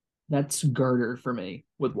 That's Girder for me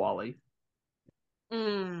with Wally.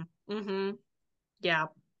 Mm-hmm. Yeah.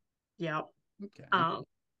 Yeah. Okay.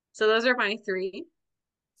 So those are my three.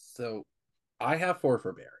 So I have four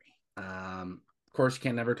for Barry. Of course, you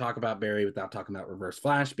can never talk about Barry without talking about Reverse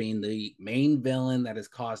Flash being the main villain that has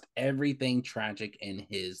caused everything tragic in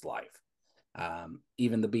his life.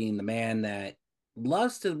 Even being the man that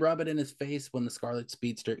loves to rub it in his face when the Scarlet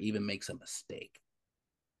Speedster even makes a mistake.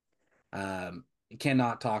 You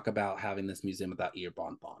cannot talk about having this museum without Ear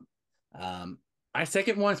Bon Bon. My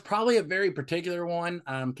second one is probably a very particular one,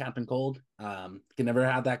 Captain Cold. Can never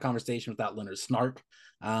have that conversation without Leonard Snart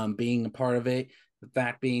being a part of it. The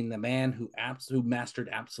fact being the man who mastered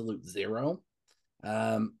Absolute Zero.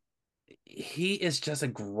 He is just a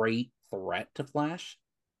great threat to Flash,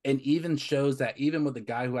 and even shows that even with a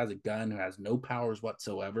guy who has a gun, who has no powers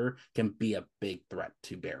whatsoever, can be a big threat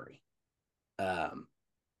to Barry. Of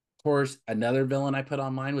course, another villain I put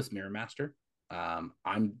on mine was Mirror Master.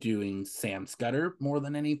 I'm doing Sam Scudder more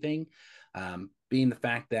than anything, being the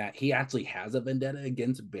fact that he actually has a vendetta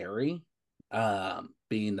against Barry,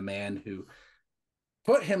 being the man who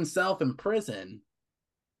put himself in prison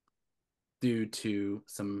due to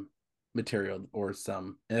some material or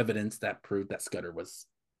some evidence that proved that Scudder was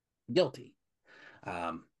guilty.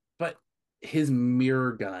 But his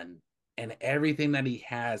mirror gun and everything that he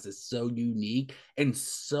has is so unique and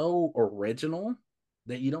so original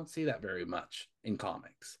that you don't see that very much in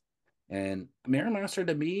comics. And Mirror Master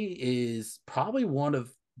to me is probably one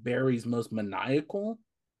of Barry's most maniacal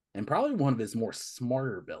and probably one of his more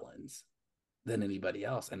smarter villains than anybody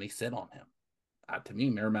else. And they sit on him. To me,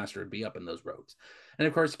 Mirror Master would be up in those rows. And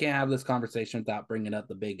of course, you can't have this conversation without bringing up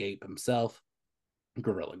the big ape himself,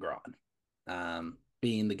 Gorilla Grodd,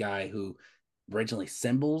 being the guy who originally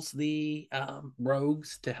symbols the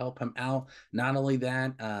rogues to help him out. Not only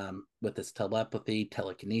that, with his telepathy,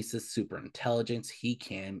 telekinesis, super intelligence, he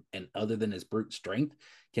can, and other than his brute strength,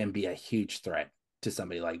 can be a huge threat to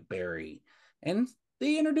somebody like Barry. And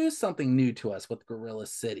they introduced something new to us with Gorilla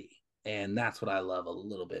City. And that's what I love a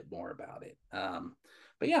little bit more about it.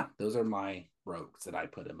 But yeah, those are my rogues that I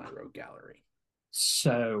put in my rogue gallery.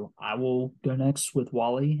 So I will go next with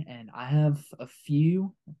Wally, and I have a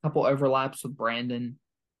couple overlaps with Brandon.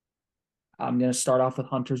 I'm going to start off with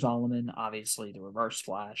Hunter Zolomon, obviously the Reverse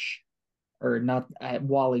Flash, or not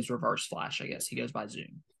Wally's Reverse Flash. I guess he goes by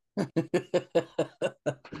Zoom.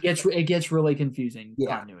 It gets really confusing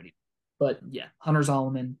continuity, but yeah, Hunter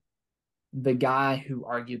Zolomon, the guy who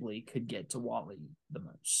arguably could get to Wally the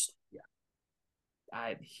most.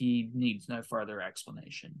 Yeah, he needs no further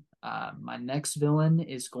explanation. My next villain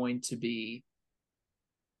is going to be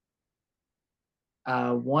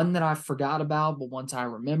one that I forgot about, but once I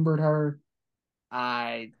remembered her,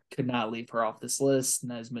 I could not leave her off this list,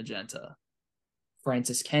 and that is Magenta.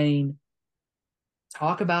 Frances Kane.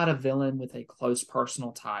 Talk about a villain with a close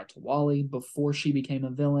personal tie to Wally. Before she became a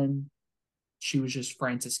villain, she was just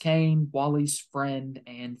Frances Kane, Wally's friend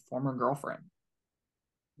and former girlfriend.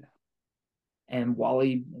 Yeah. And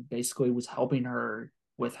Wally basically was helping her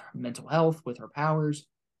with her mental health, with her powers,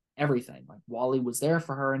 everything. Like Wally was there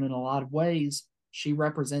for her, and in a lot of ways, she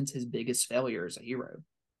represents his biggest failure as a hero.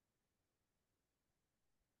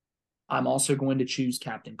 I'm also going to choose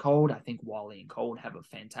Captain Cold. I think Wally and Cold have a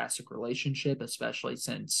fantastic relationship, especially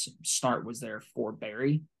since Snart was there for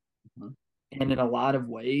Barry. Mm-hmm. And in a lot of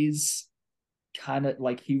ways, kind of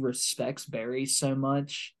like he respects Barry so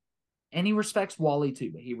much And he respects Wally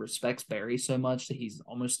too, but he respects Barry so much that he's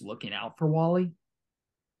almost looking out for Wally.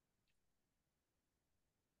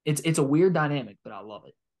 It's a weird dynamic, but I love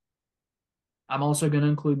it. I'm also going to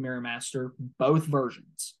include Mirror Master, both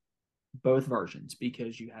versions,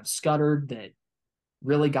 because you have Scudder that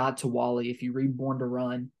really got to Wally. If you read Born to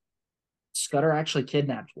Run, Scudder actually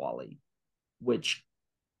kidnapped Wally, which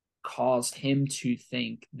caused him to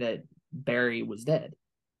think that Barry was dead.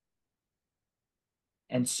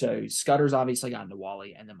 And so Scudder's obviously gotten to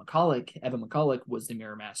Wally, and then Evan McCulloch was the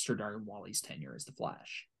Mirror Master during Wally's tenure as the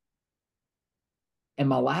Flash. And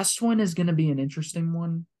my last one is going to be an interesting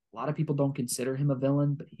one. A lot of people don't consider him a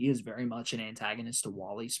villain, but he is very much an antagonist to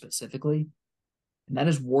Wally specifically, and that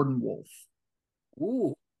is Warden Wolf.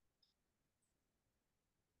 Ooh.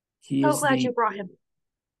 So glad you brought him.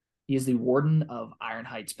 He is the warden of Iron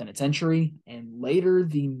Heights Penitentiary and later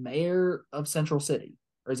the mayor of Central City.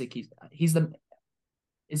 Or is it Keystone?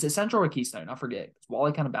 Is it Central or Keystone? I forget. Because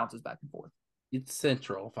Wally kind of bounces back and forth. It's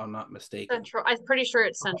Central, if I'm not mistaken. Central. I'm pretty sure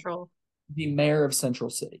it's Central. The mayor of Central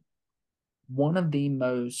City. One of the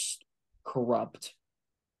most corrupt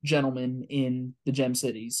gentlemen in the Gem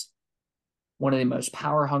Cities. One of the most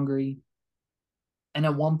power hungry. And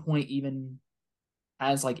at one point even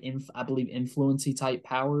has I believe influency type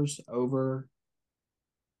powers over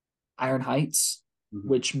Iron Heights,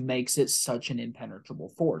 which makes it such an impenetrable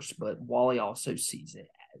force. But Wally also sees it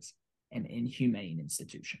as an inhumane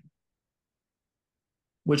institution,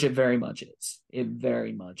 which it very much is. It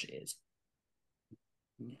very much is.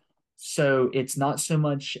 So it's not so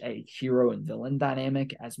much a hero and villain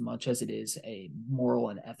dynamic as much as it is a moral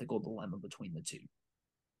and ethical dilemma between the two.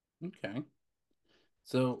 Okay.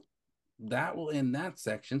 So that will end that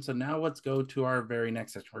section. So now let's go to our very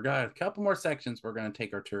next section. We've got a couple more sections we're going to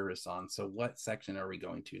take our tourists on. So what section are we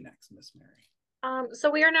going to next, Miss Mary? So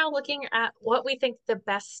we are now looking at what we think the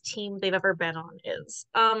best team they've ever been on is.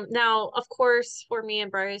 Now, of course, for me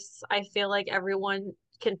and Bryce, I feel like everyone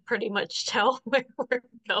can pretty much tell where we're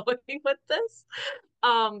going with this.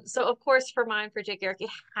 So of course, for mine, for Jay Garrick, it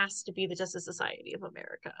has to be the Justice Society of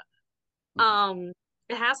America.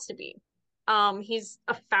 It has to be. He's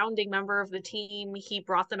a founding member of the team. He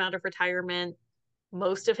brought them out of retirement.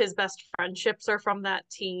 Most of his best friendships are from that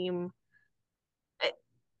team.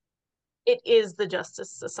 It is the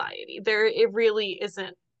Justice Society. It really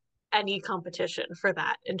isn't any competition for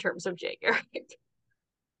that in terms of Jay Garrick.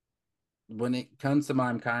 When it comes to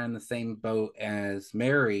I'm kind of in the same boat as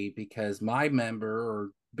Mary, because my member,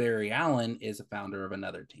 or Barry Allen, is a founder of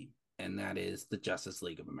another team, and that is the Justice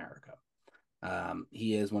League of America.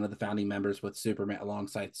 He is one of the founding members with Superman,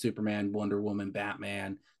 alongside Superman, Wonder Woman,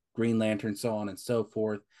 Batman, Green Lantern, so on and so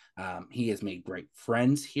forth. He has made great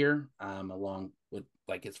friends here, along with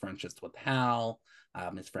his friendships with Hal,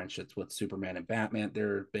 his friendships with Superman and Batman.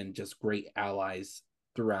 There have been just great allies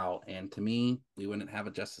throughout, and to me, we wouldn't have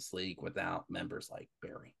a Justice League without members like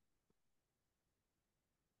Barry.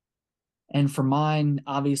 And for mine,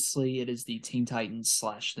 obviously, it is the Teen Titans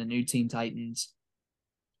 / the new Teen Titans.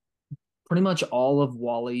 Pretty much all of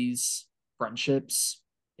Wally's friendships,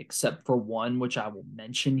 except for one, which I will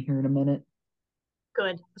mention here in a minute.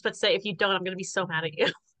 Good. I was about to say, if you don't, I'm going to be so mad at you.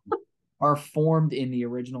 Are formed in the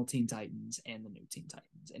original Teen Titans and the new Teen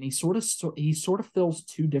Titans. And he sort of fills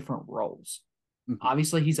two different roles. Mm-hmm.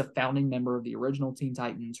 Obviously, he's a founding member of the original Teen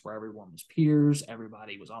Titans, where everyone was peers,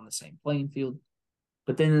 everybody was on the same playing field.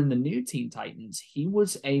 But then in the new Teen Titans, he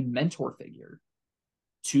was a mentor figure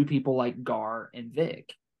to people like Gar and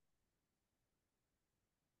Vic.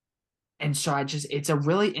 And so it's a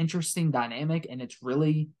really interesting dynamic, and it's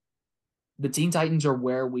really, the Teen Titans are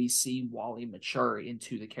where we see Wally mature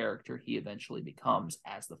into the character he eventually becomes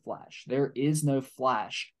as the Flash. There is no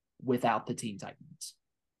Flash without the Teen Titans.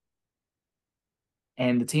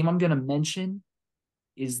 And the team I'm going to mention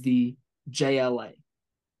is the JLA,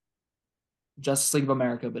 Justice League of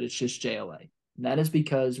America, but it's just JLA. And that is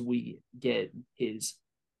because we get his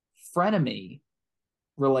frenemy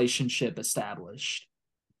relationship established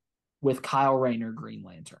with Kyle Rayner, Green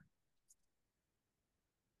Lantern.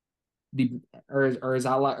 Or as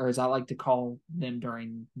I like to call them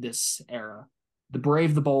during this era, the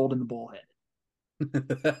brave, the bold, and the bullhead.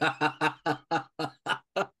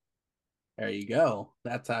 There you go.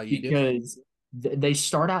 That's how you do it. Because they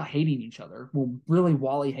start out hating each other. Well, really,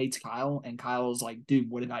 Wally hates Kyle, and Kyle's like, dude,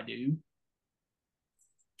 what did I do?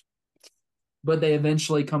 But they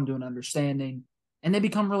eventually come to an understanding, and they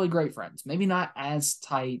become really great friends. Maybe not as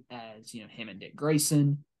tight as, him and Dick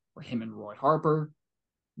Grayson or him and Roy Harper,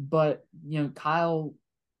 but, Kyle's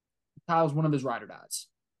one of his ride or dies.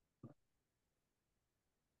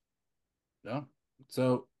 Yeah.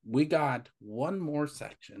 So we got one more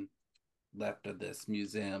section, left of this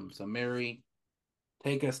museum. So, Mary,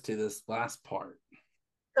 take us to this last part.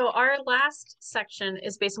 So our last section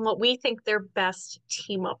is based on what we think their best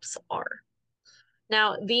team ups are.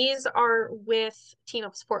 Now, these are with team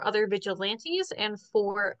ups for other vigilantes and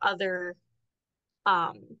for other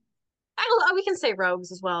um we can say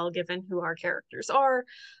rogues as well, given who our characters are.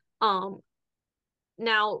 Um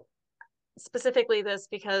Now, specifically this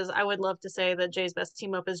because I would love to say that Jay's best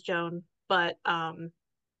team up is Joan, but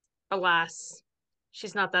alas,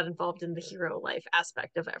 she's not that involved in the hero life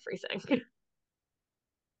aspect of everything.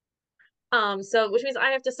 So which means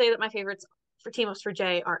I have to say that my favorites for team ups for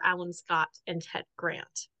Jay are Alan Scott and Ted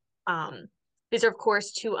Grant. Um, these are of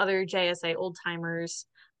course two other JSA old timers,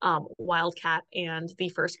 Wildcat and the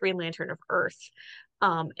first Green Lantern of Earth.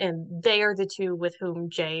 And they are the two with whom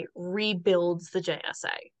Jay rebuilds the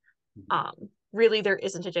JSA. Really, there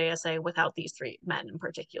isn't a JSA without these three men in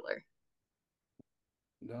particular.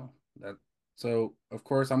 No, that so of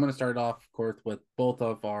course I'm going to start off, of course, with both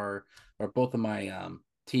of my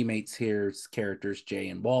teammates here's characters, Jay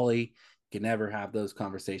and Wally. Can never have those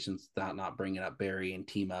conversations without not bringing up Barry and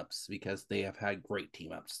team ups because they have had great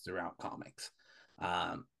team ups throughout comics.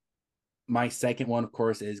 Um, my second one, of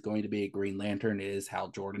course, is going to be a Green Lantern. It is Hal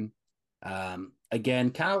Jordan.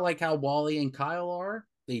 Again, kind of like how Wally and Kyle are.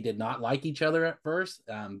 They did not like each other at first.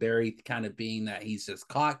 Barry kind of being that he's just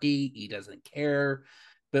cocky, he doesn't care.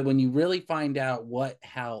 But when you really find out what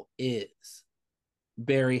Hal is,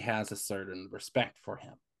 Barry has a certain respect for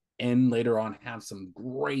him. And later on, have some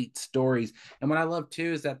great stories. And what I love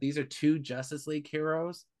too is that these are two Justice League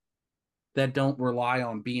heroes that don't rely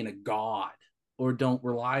on being a god or don't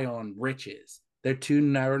rely on riches. They're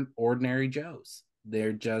two ordinary Joes.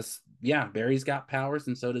 They're just, yeah, Barry's got powers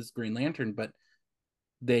and so does Green Lantern, but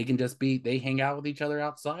they can just be, they hang out with each other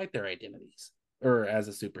outside their identities or as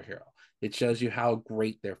a superhero. It shows you how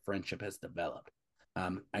great their friendship has developed.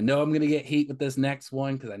 I know I'm going to get heat with this next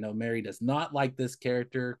one because I know Mary does not like this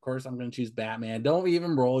character. Of course, I'm going to choose Batman. Don't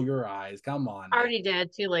even roll your eyes. Come on. Already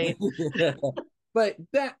did. Too late. But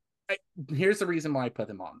here's the reason why I put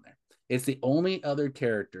him on there. It's the only other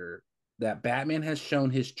character that Batman has shown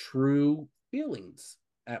his true feelings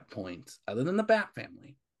at points, other than the Bat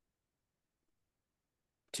family,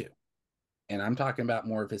 too. And I'm talking about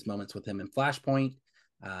more of his moments with him in Flashpoint.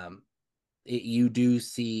 You do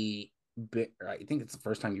see, I think it's the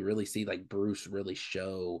first time you really see like Bruce really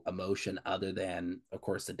show emotion other than, of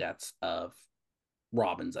course, the deaths of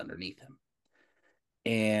Robins underneath him.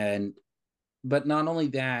 But not only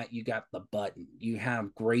that, you got the button. You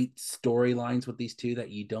have great storylines with these two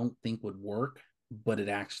that you don't think would work, but it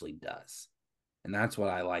actually does. And that's what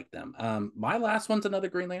I like them. My last one's another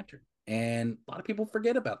Green Lantern. And a lot of people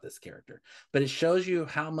forget about this character, but it shows you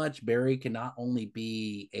how much Barry can not only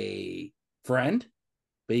be a friend,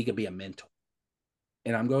 but he could be a mentor.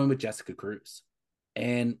 And I'm going with Jessica Cruz.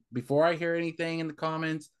 And before I hear anything in the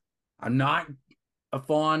comments, I'm not a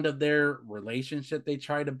fond of their relationship they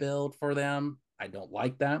try to build for them. I don't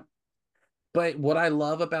like that. But what I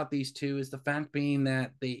love about these two is the fact being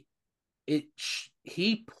that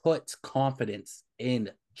he puts confidence in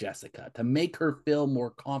Jessica to make her feel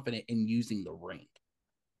more confident in using the ring.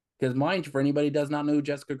 Because mind you, for anybody who does not know who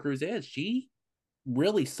Jessica Cruz is, she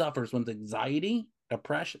really suffers with anxiety,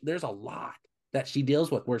 depression. There's a lot that she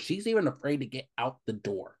deals with where she's even afraid to get out the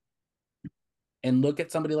door. And look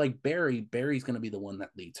at somebody like Barry. Barry's going to be the one that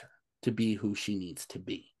leads her to be who she needs to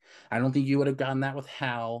be. I don't think you would have gotten that with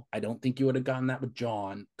Hal. I don't think you would have gotten that with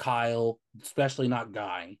John, Kyle, especially not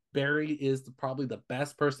Guy. Barry is probably the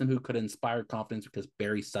best person who could inspire confidence because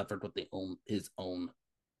Barry suffered with his own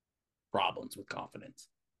problems with confidence.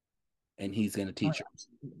 And he's going to teach her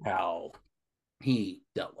how he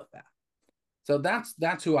dealt with that. So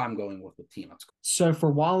that's who I'm going with team ups. So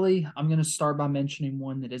for Wally, I'm going to start by mentioning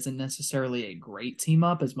one that isn't necessarily a great team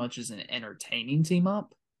up as much as an entertaining team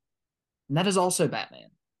up. And that is also Batman.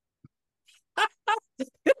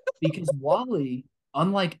 Because Wally,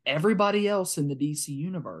 unlike everybody else in the DC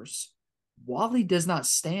universe, Wally does not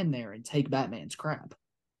stand there and take Batman's crap.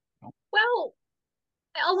 Well,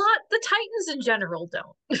 the Titans in general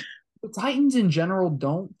don't. The Titans in general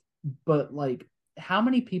don't, but like, how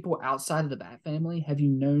many people outside of the Bat family have you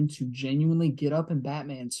known to genuinely get up in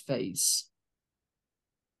Batman's face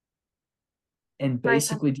and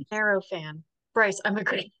basically Bryce, I'm an Arrow fan. Bryce, I'm a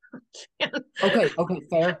great fan. Okay,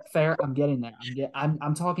 fair. I'm getting there.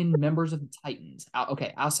 I'm talking members of the Titans.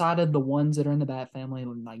 Okay, outside of the ones that are in the Bat family,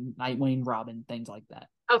 like Nightwing, Robin, things like that.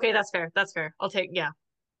 Okay, that's fair. That's fair. I'll take, yeah.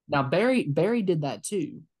 Now Barry did that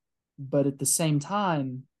too, but at the same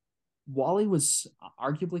time, Wally was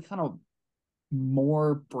arguably kind of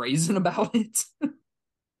more brazen about it.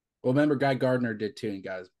 Well, remember, Guy Gardner did too, and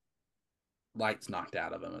got his lights knocked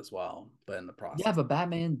out of him as well. But in the Yeah, process, but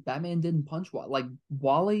Batman didn't punch Wally. Like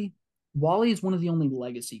Wally is one of the only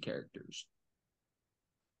legacy characters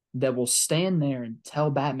that will stand there and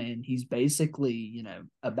tell Batman he's basically,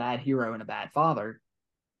 a bad hero and a bad father.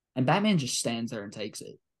 And Batman just stands there and takes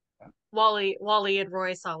it. Wally and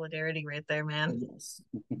Roy solidarity right there, man. Yes.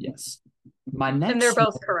 Yes. My And they're next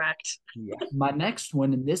both one, correct. yeah,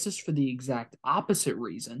 and this is for the exact opposite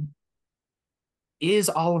reason, is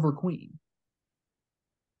Oliver Queen.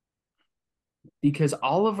 Because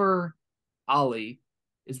Oliver Ollie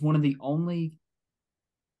is one of the only,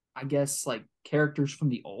 I guess, like characters from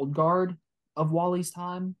the old guard of Wally's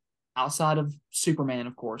time, outside of Superman,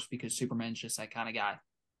 of course, because Superman's just that kind of guy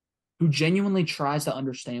who genuinely tries to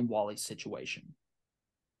understand Wally's situation.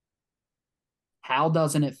 Hal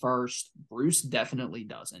doesn't at first. Bruce definitely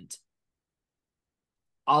doesn't.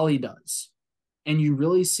 Ollie does. And you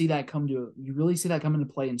really see that come into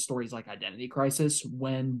play in stories like Identity Crisis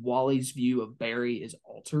when Wally's view of Barry is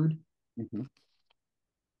altered. mm-hmm.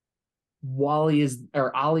 Ollie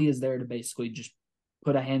is there to basically just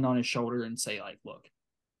put a hand on his shoulder and say, like, look,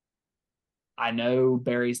 I know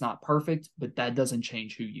Barry's not perfect, but that doesn't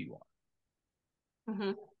change who you are.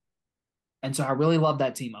 Mm-hmm. And so I really love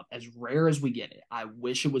that team up. As rare as we get it, I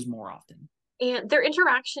wish it was more often. And their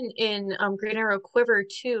interaction in Green Arrow Quiver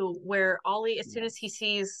too, where Ollie, as soon as he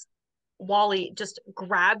sees Wally, just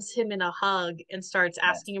grabs him in a hug and starts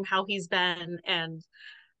asking him how he's been and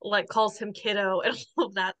like calls him kiddo and all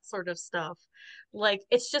of that sort of stuff. Like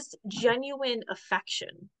it's just genuine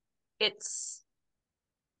affection. It's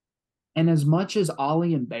And as much as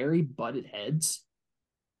Ollie and Barry butted heads,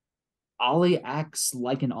 Ollie acts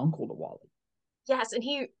like an uncle to Wally. yes, and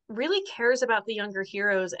he really cares about the younger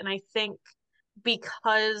heroes, and I think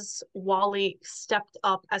because Wally stepped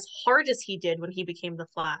up as hard as he did when he became the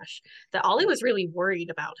Flash, that Ollie was really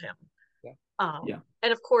worried about him. Yeah. Yeah.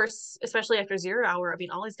 And of course, especially after Zero Hour, I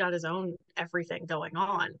mean, Ollie's got his own everything going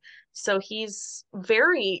on. So he's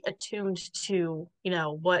very attuned to,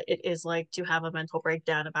 what it is like to have a mental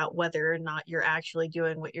breakdown about whether or not you're actually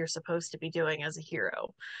doing what you're supposed to be doing as a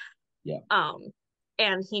hero. Yeah.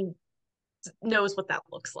 And he knows what that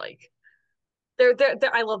looks like. They're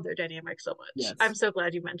I love their dynamic so much. Yes. I'm so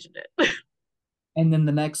glad you mentioned it. And then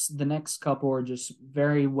the next couple are just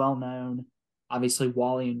very well known. Obviously,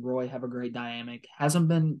 Wally and Roy have a great dynamic. Hasn't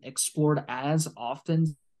been explored as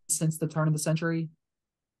often since the turn of the century,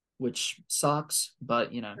 which sucks,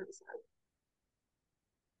 but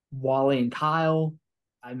Wally and Kyle,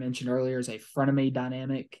 I mentioned earlier, is a frenemy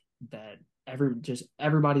dynamic that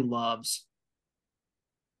everybody loves.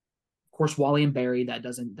 Of course, Wally and Barry, that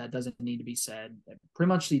doesn't need to be said. Pretty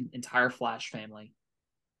much the entire Flash family.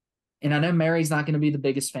 And I know Mary's not going to be the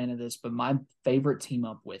biggest fan of this, but my favorite team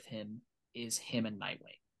up with him is him and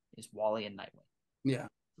Nightwing, is Wally and Nightwing. Yeah,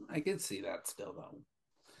 I can see that still though.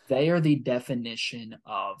 They are the definition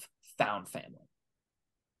of found family.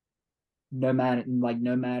 No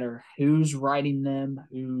matter who's writing them,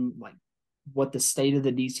 what the state of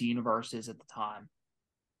the DC universe is at the time.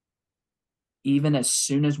 Even as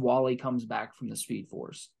soon as Wally comes back from the Speed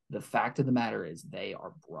Force, the fact of the matter is they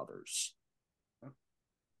are brothers.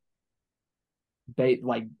 They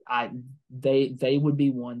would be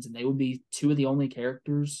ones, and they would be two of the only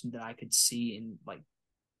characters that I could see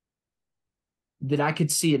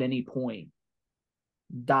at any point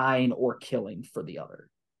dying or killing for the other.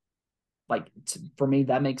 For me,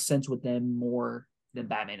 that makes sense with them more than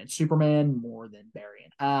Batman and Superman, more than Barry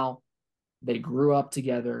and Hal. They grew up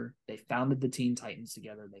together. They founded the Teen Titans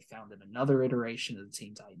together. They founded another iteration of the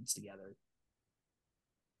Teen Titans together.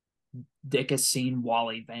 Dick has seen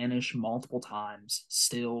Wally vanish multiple times,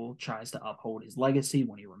 still tries to uphold his legacy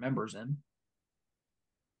when he remembers him.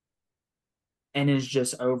 And is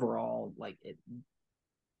just overall,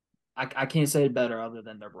 I can't say it better other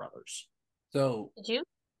than they're brothers. So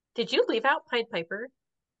Did you leave out Pied Piper?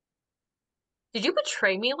 Did you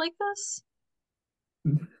betray me like this?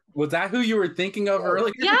 was that who you were thinking of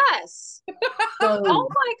earlier? Yes. Oh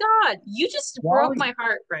my God. You just broke my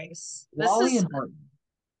heart, Bryce. Wally and Hartley.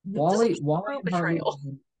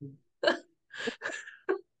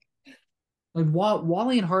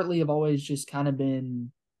 Wally and Hartley have always just kind of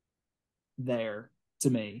been there to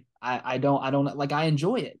me. I don't I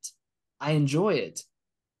enjoy it.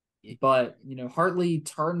 But Hartley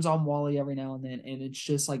turns on Wally every now and then, and it's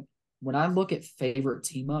just like when I look at favorite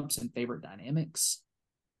team ups and favorite dynamics,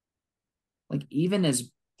 like even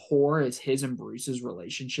as poor as his and Bruce's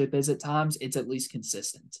relationship is at times, it's at least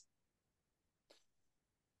consistent.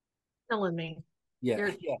 Killing me. Yeah,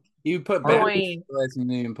 You're yeah. You put Hartley's, Batman, and you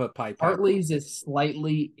didn't even put Pied Piper. Hartley's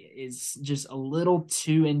is just a little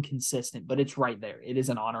too inconsistent, but it's right there. It is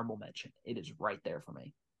an honorable mention. It is right there for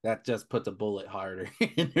me. That just puts a bullet harder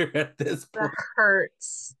in her at this that point.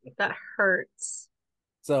 hurts. That hurts.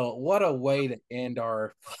 So, what a way to end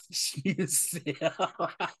our museum.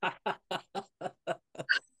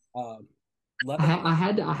 um, let us, I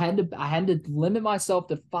had to limit myself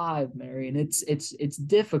to five, Mary, and it's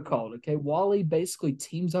difficult. Okay, Wally basically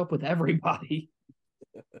teams up with everybody.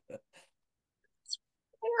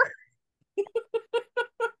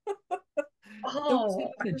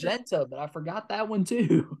 Oh, Magenta, but I forgot that one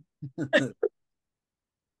too.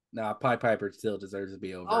 nah, Pied Piper still deserves to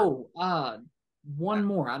be over. Oh, one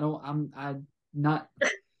more. I'm not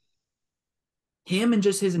him and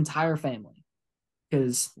just his entire family.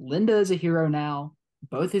 Because Linda is a hero now.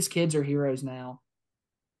 Both his kids are heroes now.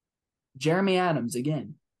 Jeremy Adams,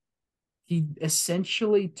 again, he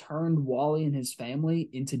essentially turned Wally and his family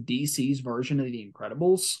into DC's version of The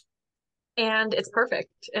Incredibles. and it's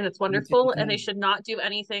perfect and it's wonderful, and they should not do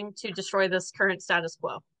anything to destroy this current status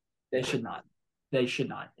quo. They should not. They should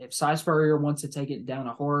not. If Cy Spurrier wants to take it down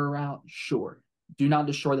a horror route, sure. Do not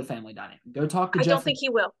destroy the family dynamic. Go talk to I Jeff. don't think he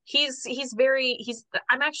will.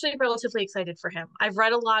 I'm actually relatively excited for him. I've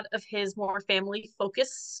read a lot of his more family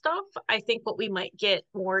focused stuff. I think what we might get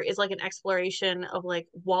more is like an exploration of like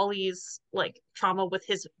Wally's like trauma with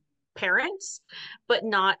his parents, but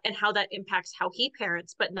not, and how that impacts how he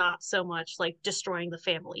parents, but not so much like destroying the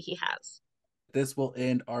family he has. This will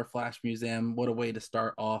end our Flash Museum. What a way to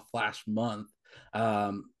start off Flash Month.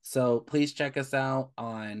 So please check us out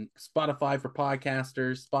on Spotify for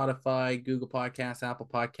podcasters, Spotify, Google Podcasts, Apple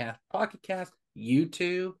Podcasts, Pocket Cast,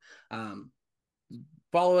 YouTube.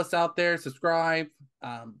 Follow us out there, subscribe.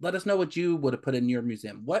 Let us know what you would have put in your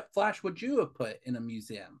museum. What Flash would you have put in a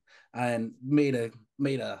museum and made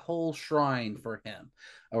a whole shrine for him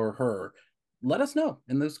or her? Let us know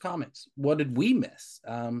in those comments. What did we miss?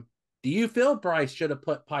 Do you feel Bryce should have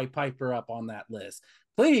put Pied Piper up on that list?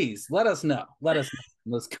 Please let us know. Let us know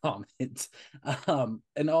in those comments.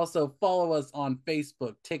 And also follow us on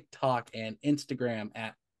Facebook, TikTok, and Instagram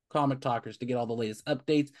at Comic Talkers to get all the latest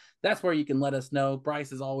updates. That's where you can let us know.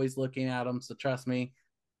 Bryce is always looking at them, so trust me,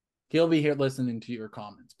 he'll be here listening to your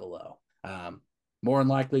comments below. More than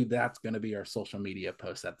likely, that's going to be our social media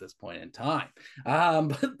post at this point in time.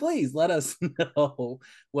 But please let us know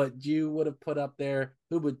what you would have put up there.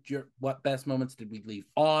 What best moments did we leave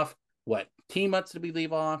off? What team ups did we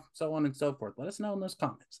leave off? So on and so forth. Let us know in those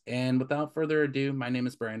comments. And without further ado, my name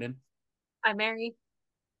is Brandon. I'm Mary.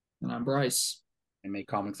 And I'm Bryce. And may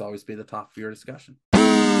comics always be the top of your discussion.